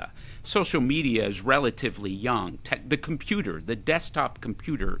media. Social media is relatively young. The desktop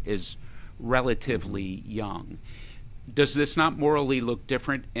computer is relatively young. Does this not morally look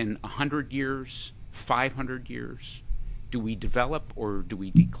different in 100 years? 500 years? Do we develop or do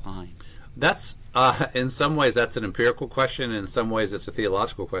we decline? That's in some ways that's an empirical question. In some ways it's a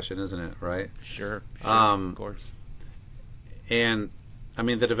theological question, isn't it? Right? Sure, of course. And I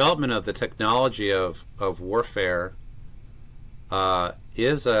mean, the development of the technology of warfare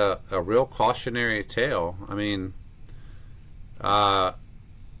is a real cautionary tale. I mean, the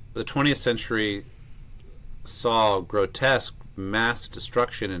 20th century saw grotesque mass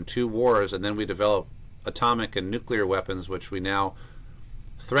destruction in 2 wars, and then we developed atomic and nuclear weapons, which we now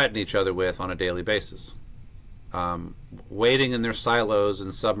threaten each other with on a daily basis, waiting in their silos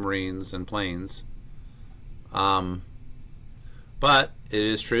in submarines and planes. But it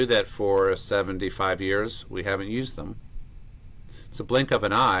is true that for 75 years we haven't used them. It's a blink of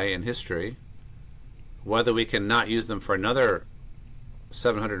an eye in history. Whether we can not use them for another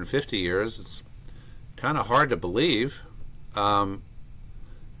 750 years, it's kind of hard to believe.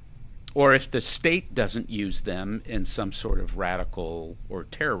 Or if the state doesn't use them and some sort of radical or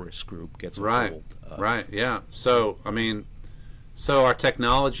terrorist group gets involved. Right, yeah. So, I mean, our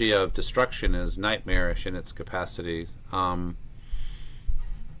technology of destruction is nightmarish in its capacity. I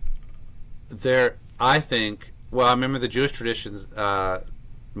think, I remember the Jewish traditions,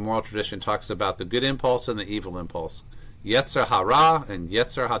 moral tradition talks about the good impulse and the evil impulse. Yetzer hara and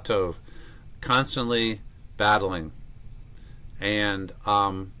Yetzer hatov, constantly battling. And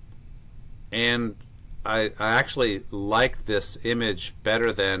I actually like this image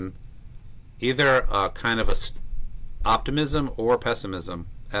better than either a kind of optimism or pessimism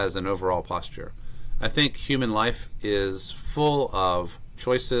as an overall posture. I think human life is full of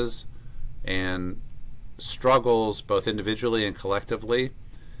choices and struggles, both individually and collectively,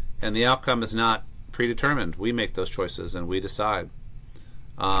 and the outcome is not predetermined. We make those choices and we decide.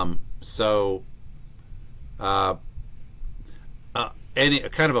 Any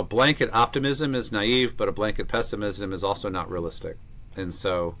kind of a blanket optimism is naive, but a blanket pessimism is also not realistic. And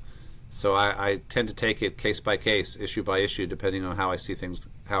so I tend to take it case by case, issue by issue, depending on how I see things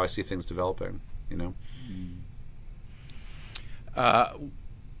developing.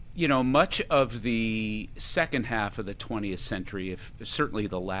 Much of the second half of the 20th century, certainly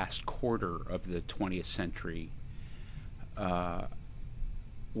the last quarter of the 20th century,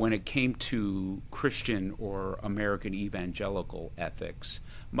 when it came to Christian or American evangelical ethics,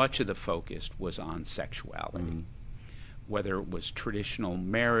 much of the focus was on sexuality, whether it was traditional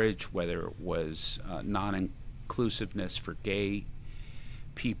marriage, whether it was non-inclusiveness for gay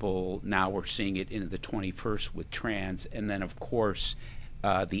people. Now we're seeing it in the 21st with trans, and then of course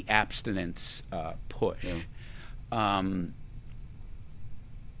the abstinence push.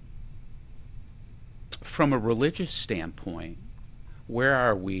 From a religious standpoint, where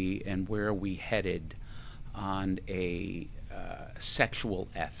are we and where are we headed on a sexual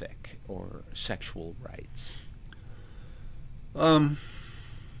ethic or sexual rights? I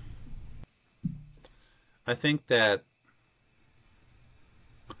think that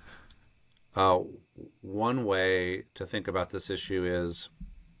one way to think about this issue is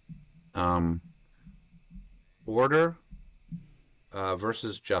order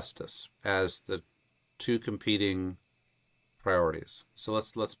versus justice as the two competing priorities. So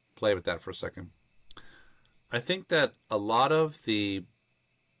let's play with that for a second. I think that a lot of the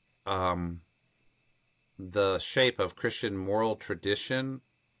shape of Christian moral tradition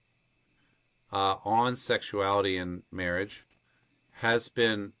on sexuality and marriage has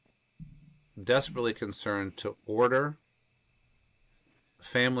been desperately concerned to order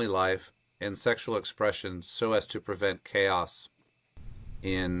family life and sexual expression so as to prevent chaos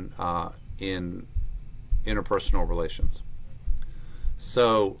in interpersonal relations.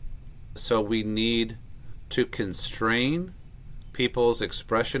 So we need to constrain people's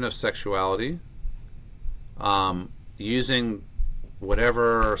expression of sexuality using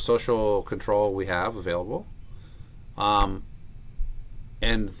whatever social control we have available, and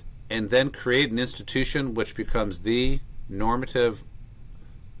then create an institution which becomes the normative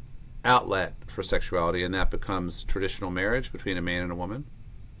outlet for sexuality, and that becomes traditional marriage between a man and a woman.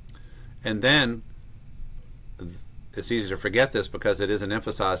 And then it's easy to forget this because it isn't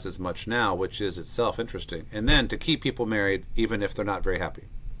emphasized as much now, which is itself interesting. And then to keep people married even if they're not very happy.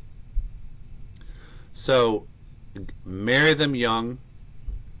 So marry them young,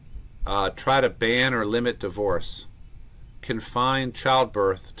 try to ban or limit divorce, confine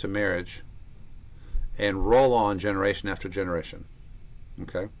childbirth to marriage, and roll on generation after generation.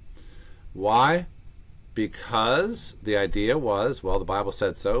 Okay? Why? Because the idea was, well, the Bible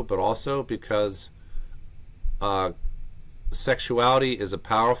said so, but also because sexuality is a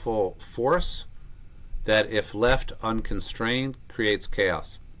powerful force that, if left unconstrained, creates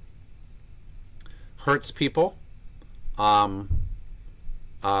chaos, hurts people,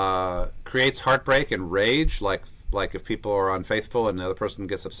 creates heartbreak and rage, like if people are unfaithful and the other person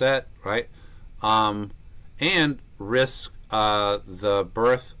gets upset, right? And risks the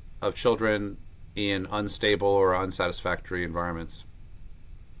birth of children in unstable or unsatisfactory environments,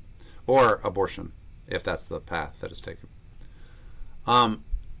 or abortion, if that's the path that is taken.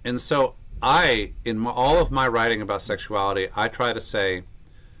 And so in all of my writing about sexuality, I try to say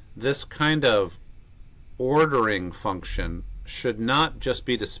this kind of ordering function should not just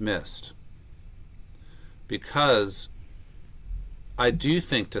be dismissed, because I do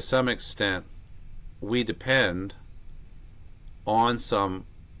think to some extent we depend on some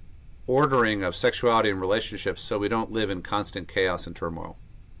ordering of sexuality and relationships so we don't live in constant chaos and turmoil.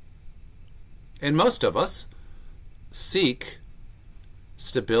 And most of us seek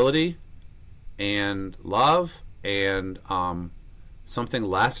stability and love and something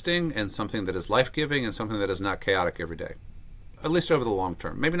lasting and something that is life-giving and something that is not chaotic every day, at least over the long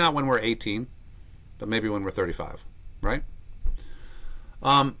term. Maybe not when we're 18, but maybe when we're 35, right?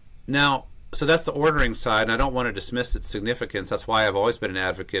 Now, so that's the ordering side, and I don't want to dismiss its significance. That's why I've always been an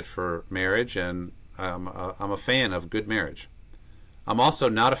advocate for marriage, and I'm a fan of good marriage. I'm also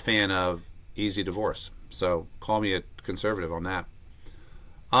not a fan of easy divorce, so call me a conservative on that.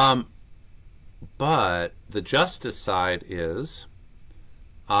 But the justice side is,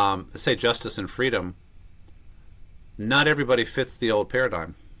 say justice and freedom, not everybody fits the old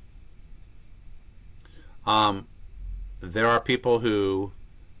paradigm. There are people who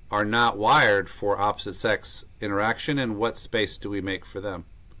are not wired for opposite sex interaction, and what space do we make for them?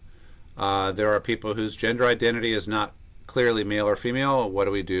 There are people whose gender identity is not clearly male or female. What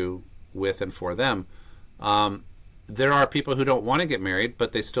do we do with and for them? There are people who don't want to get married,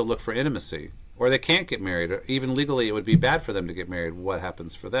 but they still look for intimacy, or they can't get married, or even legally it would be bad for them to get married. What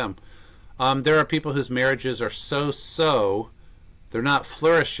happens for them? There are people whose marriages are so-so, they're not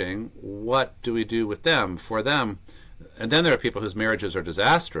flourishing. What do we do with them, for them? And then there are people whose marriages are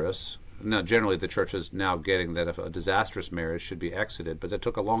disastrous. Now, generally, the church is now getting that if a disastrous marriage should be exited, but it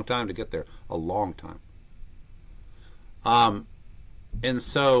took a long time to get there, a long time. And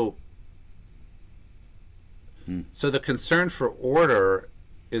so the concern for order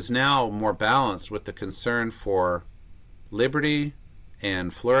is now more balanced with the concern for liberty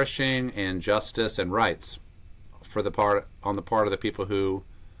and flourishing and justice and rights on the part of the people who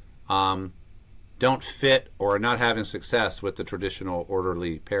don't fit or are not having success with the traditional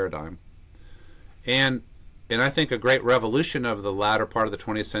orderly paradigm. And I think a great revolution of the latter part of the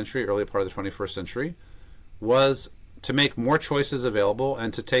 20th century, early part of the 21st century, was to make more choices available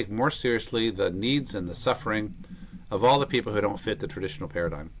and to take more seriously the needs and the suffering of all the people who don't fit the traditional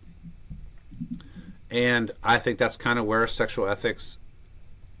paradigm. And I think that's kind of where sexual ethics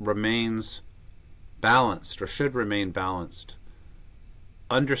remains balanced, or should remain balanced.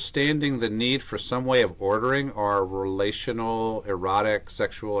 Understanding the need for some way of ordering our relational, erotic,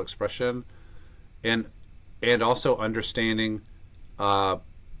 sexual expression, and also understanding the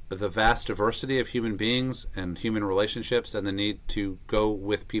vast diversity of human beings and human relationships, and the need to go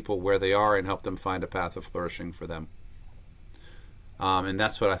with people where they are and help them find a path of flourishing for them. And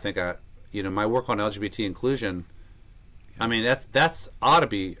that's what I think my work on LGBT inclusion, I mean, that's ought to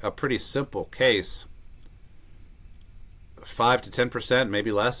be a pretty simple case. 5 to 10%,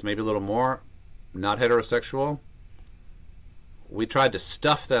 maybe less, maybe a little more, not heterosexual. We tried to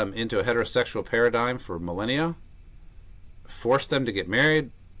stuff them into a heterosexual paradigm for millennia, force them to get married,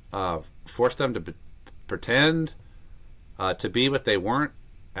 force them to pretend to be what they weren't,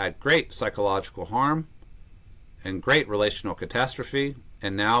 at great psychological harm and great relational catastrophe.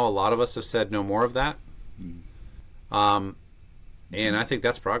 And now a lot of us have said no more of that. And I think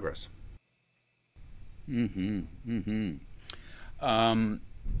that's progress. Mm-hmm. Mm-hmm.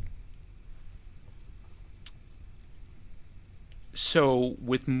 So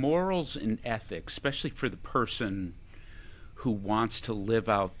with morals and ethics, especially for the person who wants to live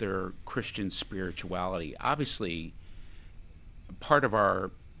out their Christian spirituality, obviously part of our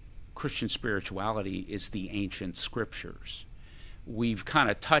Christian spirituality is the ancient scriptures. We've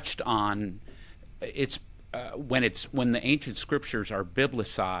kind of touched on when the ancient scriptures are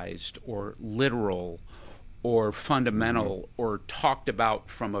biblicized or literal or fundamental, or talked about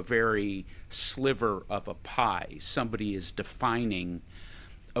from a very sliver of a pie. Somebody is defining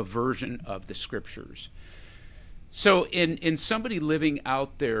a version of the scriptures. So in somebody living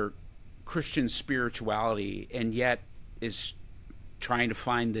out their Christian spirituality and yet is trying to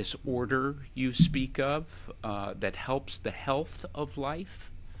find this order you speak of that helps the health of life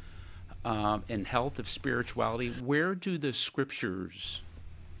and health of spirituality, where do the scriptures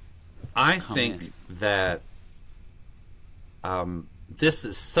I think that this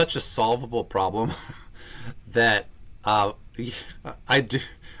is such a solvable problem that I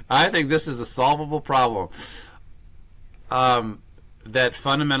think this is a solvable problem that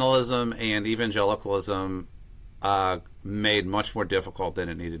fundamentalism and evangelicalism made much more difficult than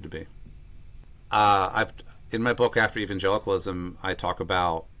it needed to be. In my book After Evangelicalism, I talk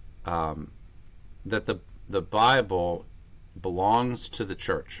about that the Bible belongs to the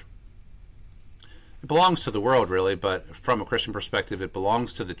church. It belongs to the world, really, but from a Christian perspective, it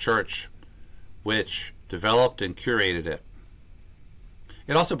belongs to the church, which developed and curated it.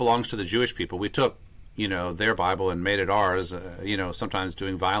 It also belongs to the Jewish people. We took, their Bible and made it ours, sometimes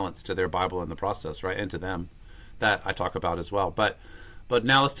doing violence to their Bible in the process, right, and to them. That I talk about as well. But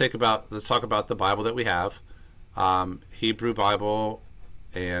now let's talk about the Bible that we have, Hebrew Bible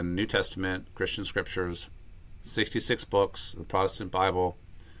and New Testament, Christian scriptures, 66 books, the Protestant Bible,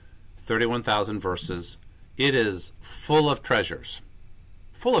 31,000 verses. It is full of treasures.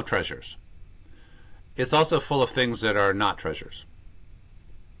 Full of treasures. It's also full of things that are not treasures.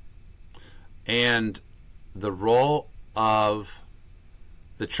 And the role of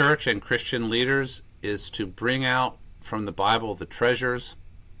the church and Christian leaders is to bring out from the Bible the treasures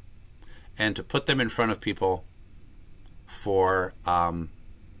and to put them in front of people for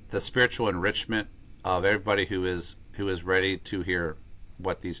the spiritual enrichment of everybody who is ready to hear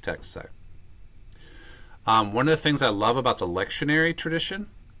what these texts say. One of the things I love about the lectionary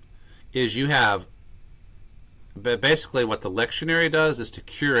tradition is you have, basically what the lectionary does is to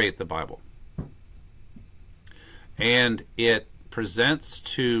curate the Bible. And it presents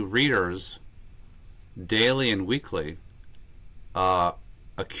to readers daily and weekly a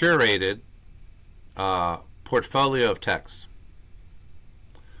curated portfolio of texts.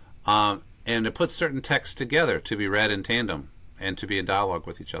 And it puts certain texts together to be read in tandem and to be in dialogue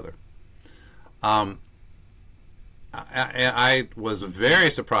with each other. I was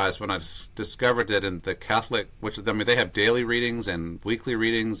very surprised when I discovered that in the Catholic, they have daily readings and weekly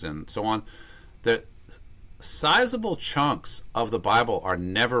readings and so on, that sizable chunks of the Bible are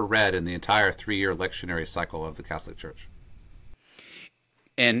never read in the entire 3-year lectionary cycle of the Catholic Church.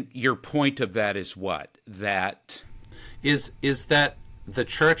 And your point of that is what? That is that the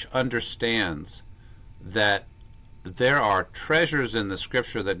church understands that there are treasures in the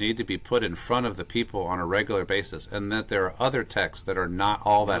Scripture that need to be put in front of the people on a regular basis, and that there are other texts that are not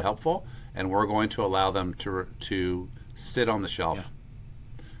all that helpful, and we're going to allow them to sit on the shelf.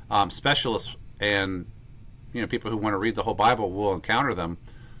 Specialists and people who want to read the whole Bible will encounter them.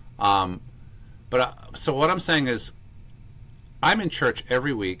 So what I'm saying is, I'm in church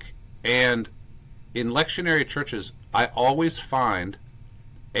every week, and in lectionary churches, I always find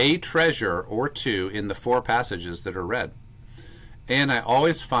a treasure or two in the 4 passages that are read. And I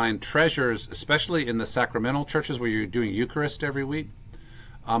always find treasures, especially in the sacramental churches where you're doing Eucharist every week.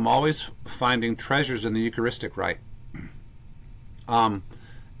 I'm always finding treasures in the Eucharistic rite.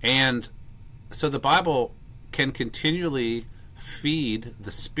 And so the Bible can continually feed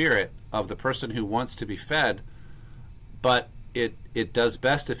the spirit of the person who wants to be fed, but it does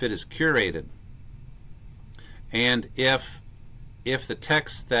best if it is curated. And if the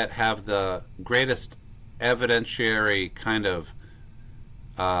texts that have the greatest evidentiary kind of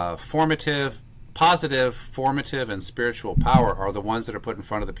positive, formative, and spiritual power are the ones that are put in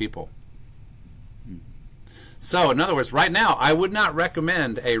front of the people. So, in other words, right now, I would not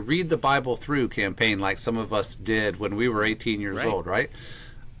recommend a read the Bible through campaign like some of us did when we were 18 years old, right?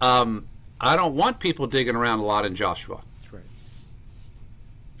 I don't want people digging around a lot in Joshua. That's right.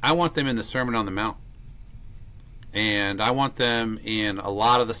 I want them in the Sermon on the Mount. And I want them in a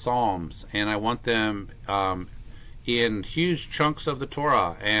lot of the Psalms. And I want them in huge chunks of the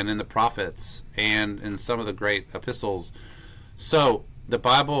Torah and in the prophets and in some of the great epistles. So the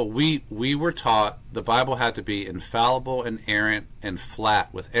Bible, we were taught the Bible had to be infallible, inerrant, and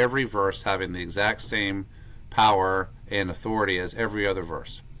flat, with every verse having the exact same power and authority as every other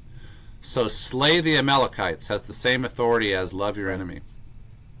verse. So slay the Amalekites has the same authority as love your enemy.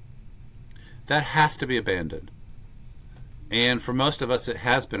 That has to be abandoned. And for most of us, it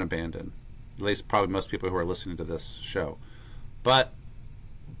has been abandoned. At least probably most people who are listening to this show. But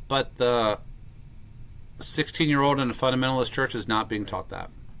the 16-year-old in a fundamentalist church is not being taught that.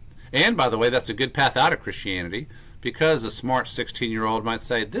 And, by the way, that's a good path out of Christianity, because a smart 16-year-old might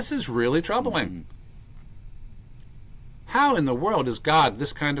say, this is really troubling. Mm-hmm. How in the world is God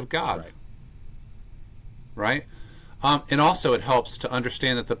this kind of God? Right? And also it helps to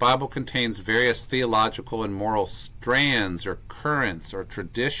understand that the Bible contains various theological and moral strands or currents or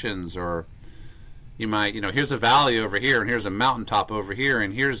traditions, or you might, here's a valley over here, and here's a mountaintop over here,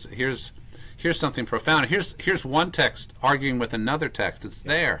 and here's something profound. Here's one text arguing with another text. It's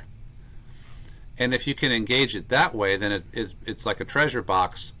there. And if you can engage it that way, then it's like a treasure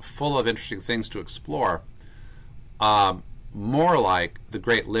box full of interesting things to explore. More like the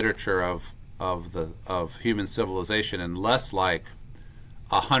great literature of human civilization, and less like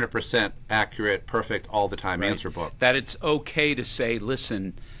 100% accurate, perfect, all the time answer book. That it's okay to say,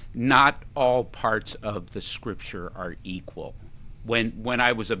 listen, not all parts of the Scripture are equal. When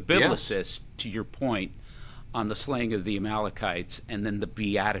I was a biblicist, to your point, on the slaying of the Amalekites and then the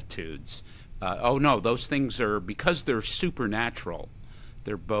Beatitudes, oh no, those things are, because they're supernatural,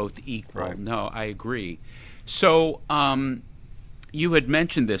 they're both equal. Right. No, I agree. So you had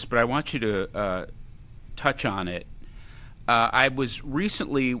mentioned this, but I want you to touch on it. I was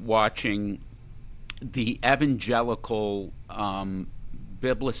recently watching the evangelical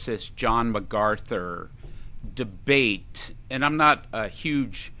biblicist John MacArthur debate, and I'm not a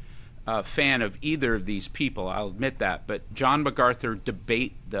huge fan of either of these people, I'll admit that, but John MacArthur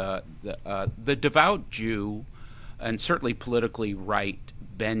debate the devout Jew, and certainly politically right,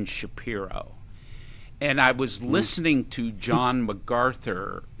 Ben Shapiro. And I was listening to John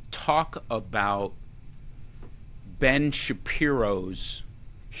MacArthur talk about Ben Shapiro's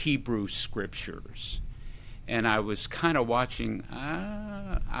Hebrew scriptures, and I was kind of watching.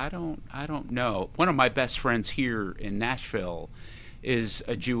 I don't know. One of my best friends here in Nashville is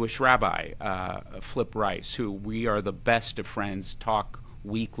a Jewish rabbi, Flip Rice, who we are the best of friends. Talk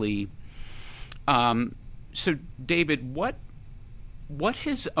weekly. So, David, what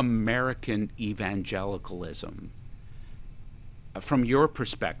is American evangelicalism from your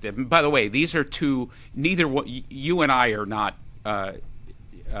perspective? And by the way, these are two, neither you and I are not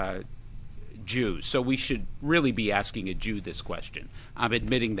Jews, so we should really be asking a Jew this question. I'm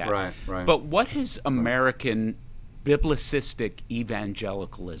admitting that. Right. But what has American biblicistic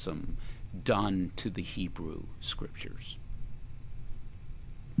evangelicalism done to the Hebrew scriptures?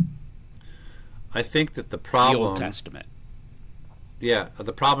 I think that the problem... The Old Testament. Yeah,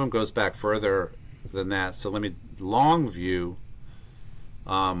 the problem goes back further than that. So let me, long view,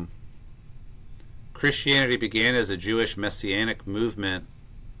 Christianity began as a Jewish messianic movement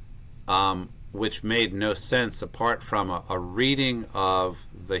which made no sense apart from a reading of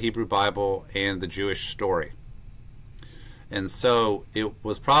the Hebrew Bible and the Jewish story. And so it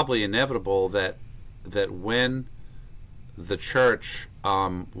was probably inevitable that when the church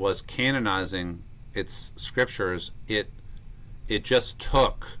was canonizing its scriptures, it just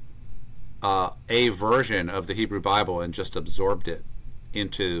took a version of the Hebrew Bible and just absorbed it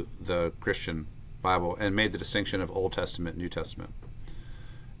into the Christian Bible and made the distinction of Old Testament, New Testament.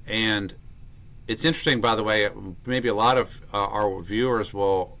 And it's interesting, by the way, maybe a lot of our viewers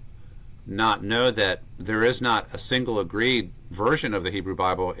will not know that there is not a single agreed version of the Hebrew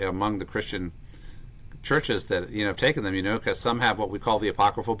Bible among the Christian churches that have taken them, because some have what we call the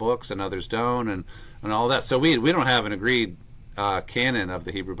apocryphal books and others don't, and all that. So we don't have an agreed canon of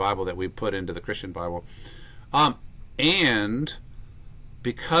the Hebrew Bible that we put into the Christian Bible. And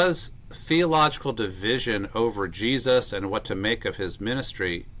because theological division over Jesus and what to make of his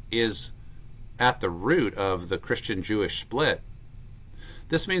ministry is at the root of the Christian-Jewish split,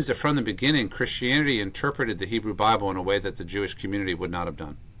 this means that from the beginning, Christianity interpreted the Hebrew Bible in a way that the Jewish community would not have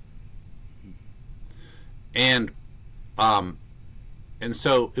done. And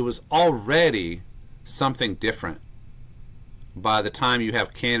so it was already something different by the time you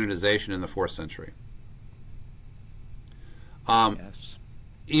have canonization in the 4th century. Yes.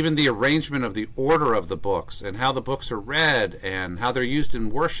 Even the arrangement of the order of the books and how the books are read and how they're used in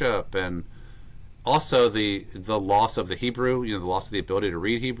worship, and also the loss of the Hebrew, the loss of the ability to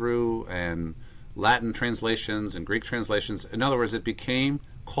read Hebrew, and Latin translations and Greek translations. In other words, it became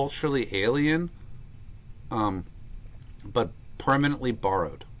culturally alien, but permanently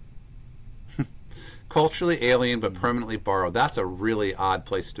borrowed. Culturally alien, but permanently borrowed. That's a really odd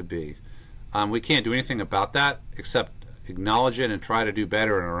place to be. We can't do anything about that except acknowledge it and try to do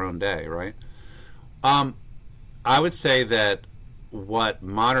better in our own day, right? I would say that what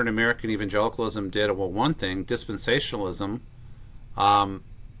modern American evangelicalism did, well, one thing, dispensationalism,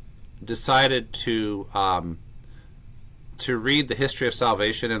 decided to read the history of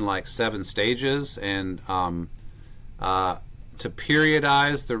salvation in like 7 stages, and to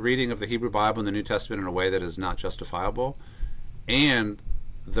periodize the reading of the Hebrew Bible and the New Testament in a way that is not justifiable, and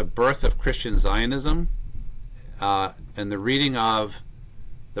the birth of Christian Zionism, and the reading of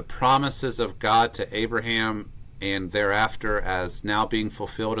the promises of God to Abraham and thereafter as now being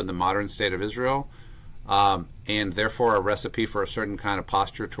fulfilled in the modern state of Israel, and therefore a recipe for a certain kind of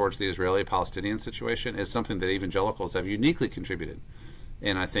posture towards the Israeli-Palestinian situation, is something that evangelicals have uniquely contributed,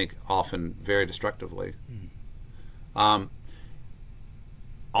 and I think often very destructively.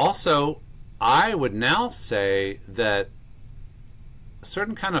 Also, I would now say that a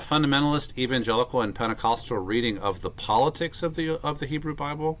certain kind of fundamentalist evangelical and Pentecostal reading of the politics of the Hebrew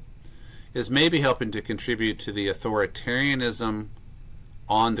Bible is maybe helping to contribute to the authoritarianism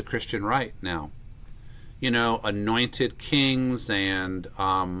on the Christian right now. Anointed kings, and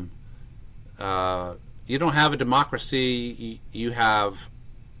you don't have a democracy, you have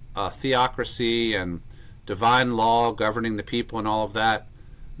a theocracy and divine law governing the people and all of that.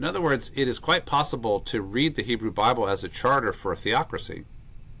 In other words, it is quite possible to read the Hebrew Bible as a charter for a theocracy,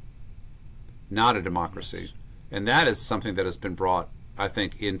 not a democracy. Yes. And that is something that has been brought, I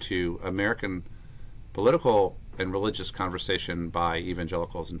think, into American political and religious conversation by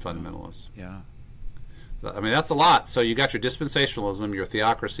evangelicals and fundamentalists. Yeah. I mean, that's a lot. So you got your dispensationalism, your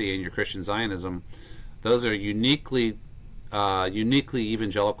theocracy, and your Christian Zionism. Those are uniquely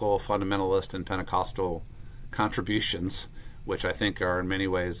evangelical, fundamentalist, and Pentecostal contributions, which I think are in many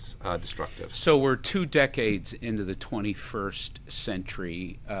ways destructive. So we're 2 decades into the 21st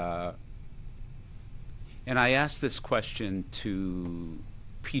century, and I asked this question to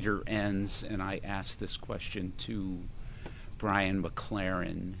Peter Enns, and I asked this question to Brian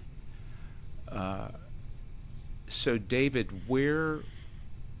McLaren. So David, where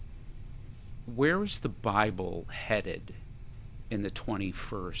is the Bible headed in the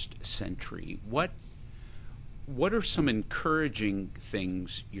 21st century? What are some encouraging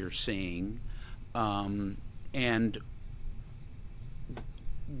things you're seeing? And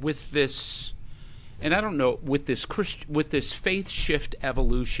with this, and I don't know, with this faith shift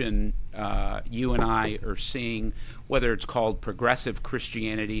evolution, you and I are seeing, whether it's called progressive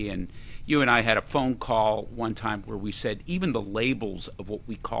Christianity, and you and I had a phone call one time where we said even the labels of what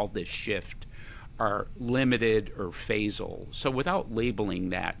we call this shift are limited or phasal. So without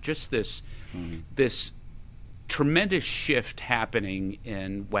labeling that, just this tremendous shift happening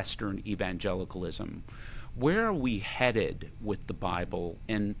in Western evangelicalism. Where are we headed with the Bible,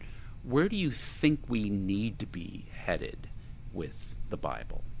 and where do you think we need to be headed with the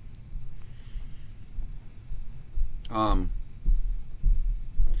Bible?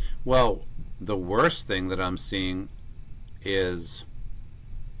 Well, the worst thing that I'm seeing is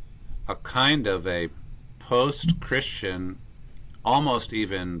a kind of a post-Christian, almost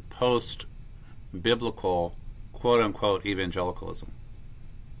even post-biblical, quote-unquote, evangelicalism.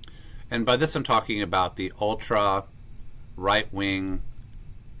 And by this I'm talking about the ultra right-wing,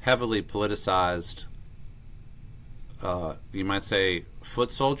 heavily politicized, you might say,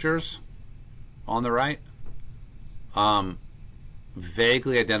 foot soldiers on the right,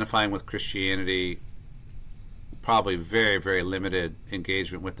 vaguely identifying with Christianity, probably very, very limited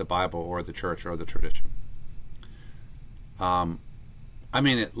engagement with the Bible or the church or the tradition. I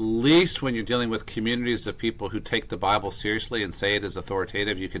mean, at least when you're dealing with communities of people who take the Bible seriously and say it is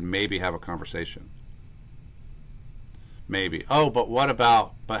authoritative, you can maybe have a conversation. Maybe. Oh,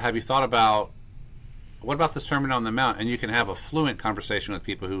 but have you thought about, what about the Sermon on the Mount? And you can have a fluent conversation with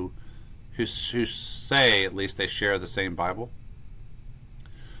people who say at least they share the same Bible.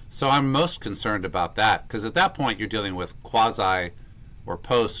 So I'm most concerned about that, because at that point you're dealing with quasi or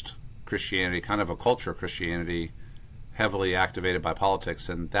post-Christianity, kind of a culture Christianity, heavily activated by politics,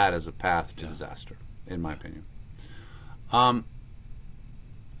 and that is a path to disaster, in my opinion.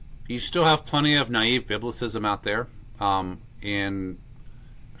 You still have plenty of naive biblicism out there, and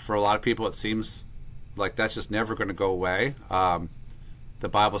for a lot of people it seems like that's just never going to go away. The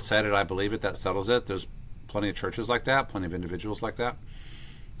Bible said it, I believe it, that settles it. There's plenty of churches like that, plenty of individuals like that.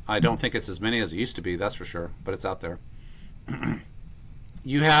 I don't think it's as many as it used to be, that's for sure, but it's out there.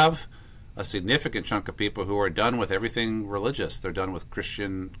 You have a significant chunk of people who are done with everything religious. They're done with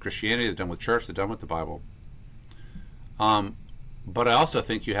Christianity, they're done with church, they're done with the Bible. But I also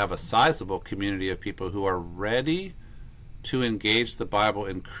think you have a sizable community of people who are ready to engage the Bible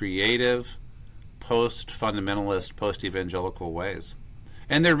in creative, post-fundamentalist, post-evangelical ways.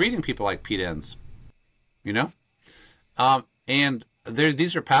 And they're reading people like Pete Enns, you know? And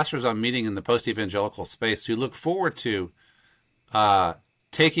these are pastors I'm meeting in the post-evangelical space who look forward to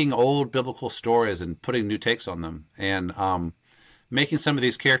taking old biblical stories and putting new takes on them, and making some of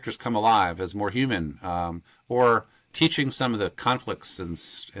these characters come alive as more human, or teaching some of the conflicts and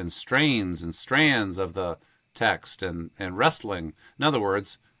strains and strands of the text, and wrestling. In other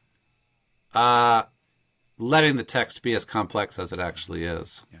words, letting the text be as complex as it actually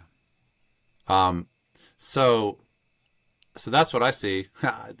is. Yeah. So that's what I see.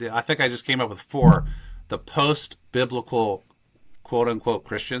 I think I just came up with 4. The post-biblical, quote-unquote,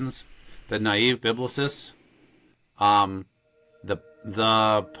 Christians, the naive biblicists,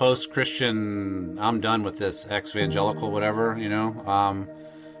 the post-Christian, I'm done with this, ex-evangelical, whatever, you know,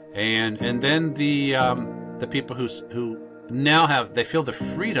 and then the people who now they feel the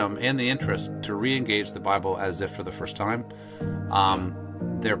freedom and the interest to re-engage the Bible as if for the first time.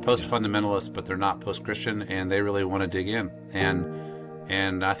 They're post-fundamentalist, but they're not post-Christian, and they really want to dig in.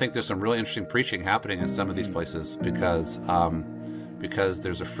 And I think there's some really interesting preaching happening in some of these places because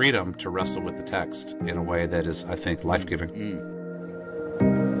there's a freedom to wrestle with the text in a way that is, I think, life-giving.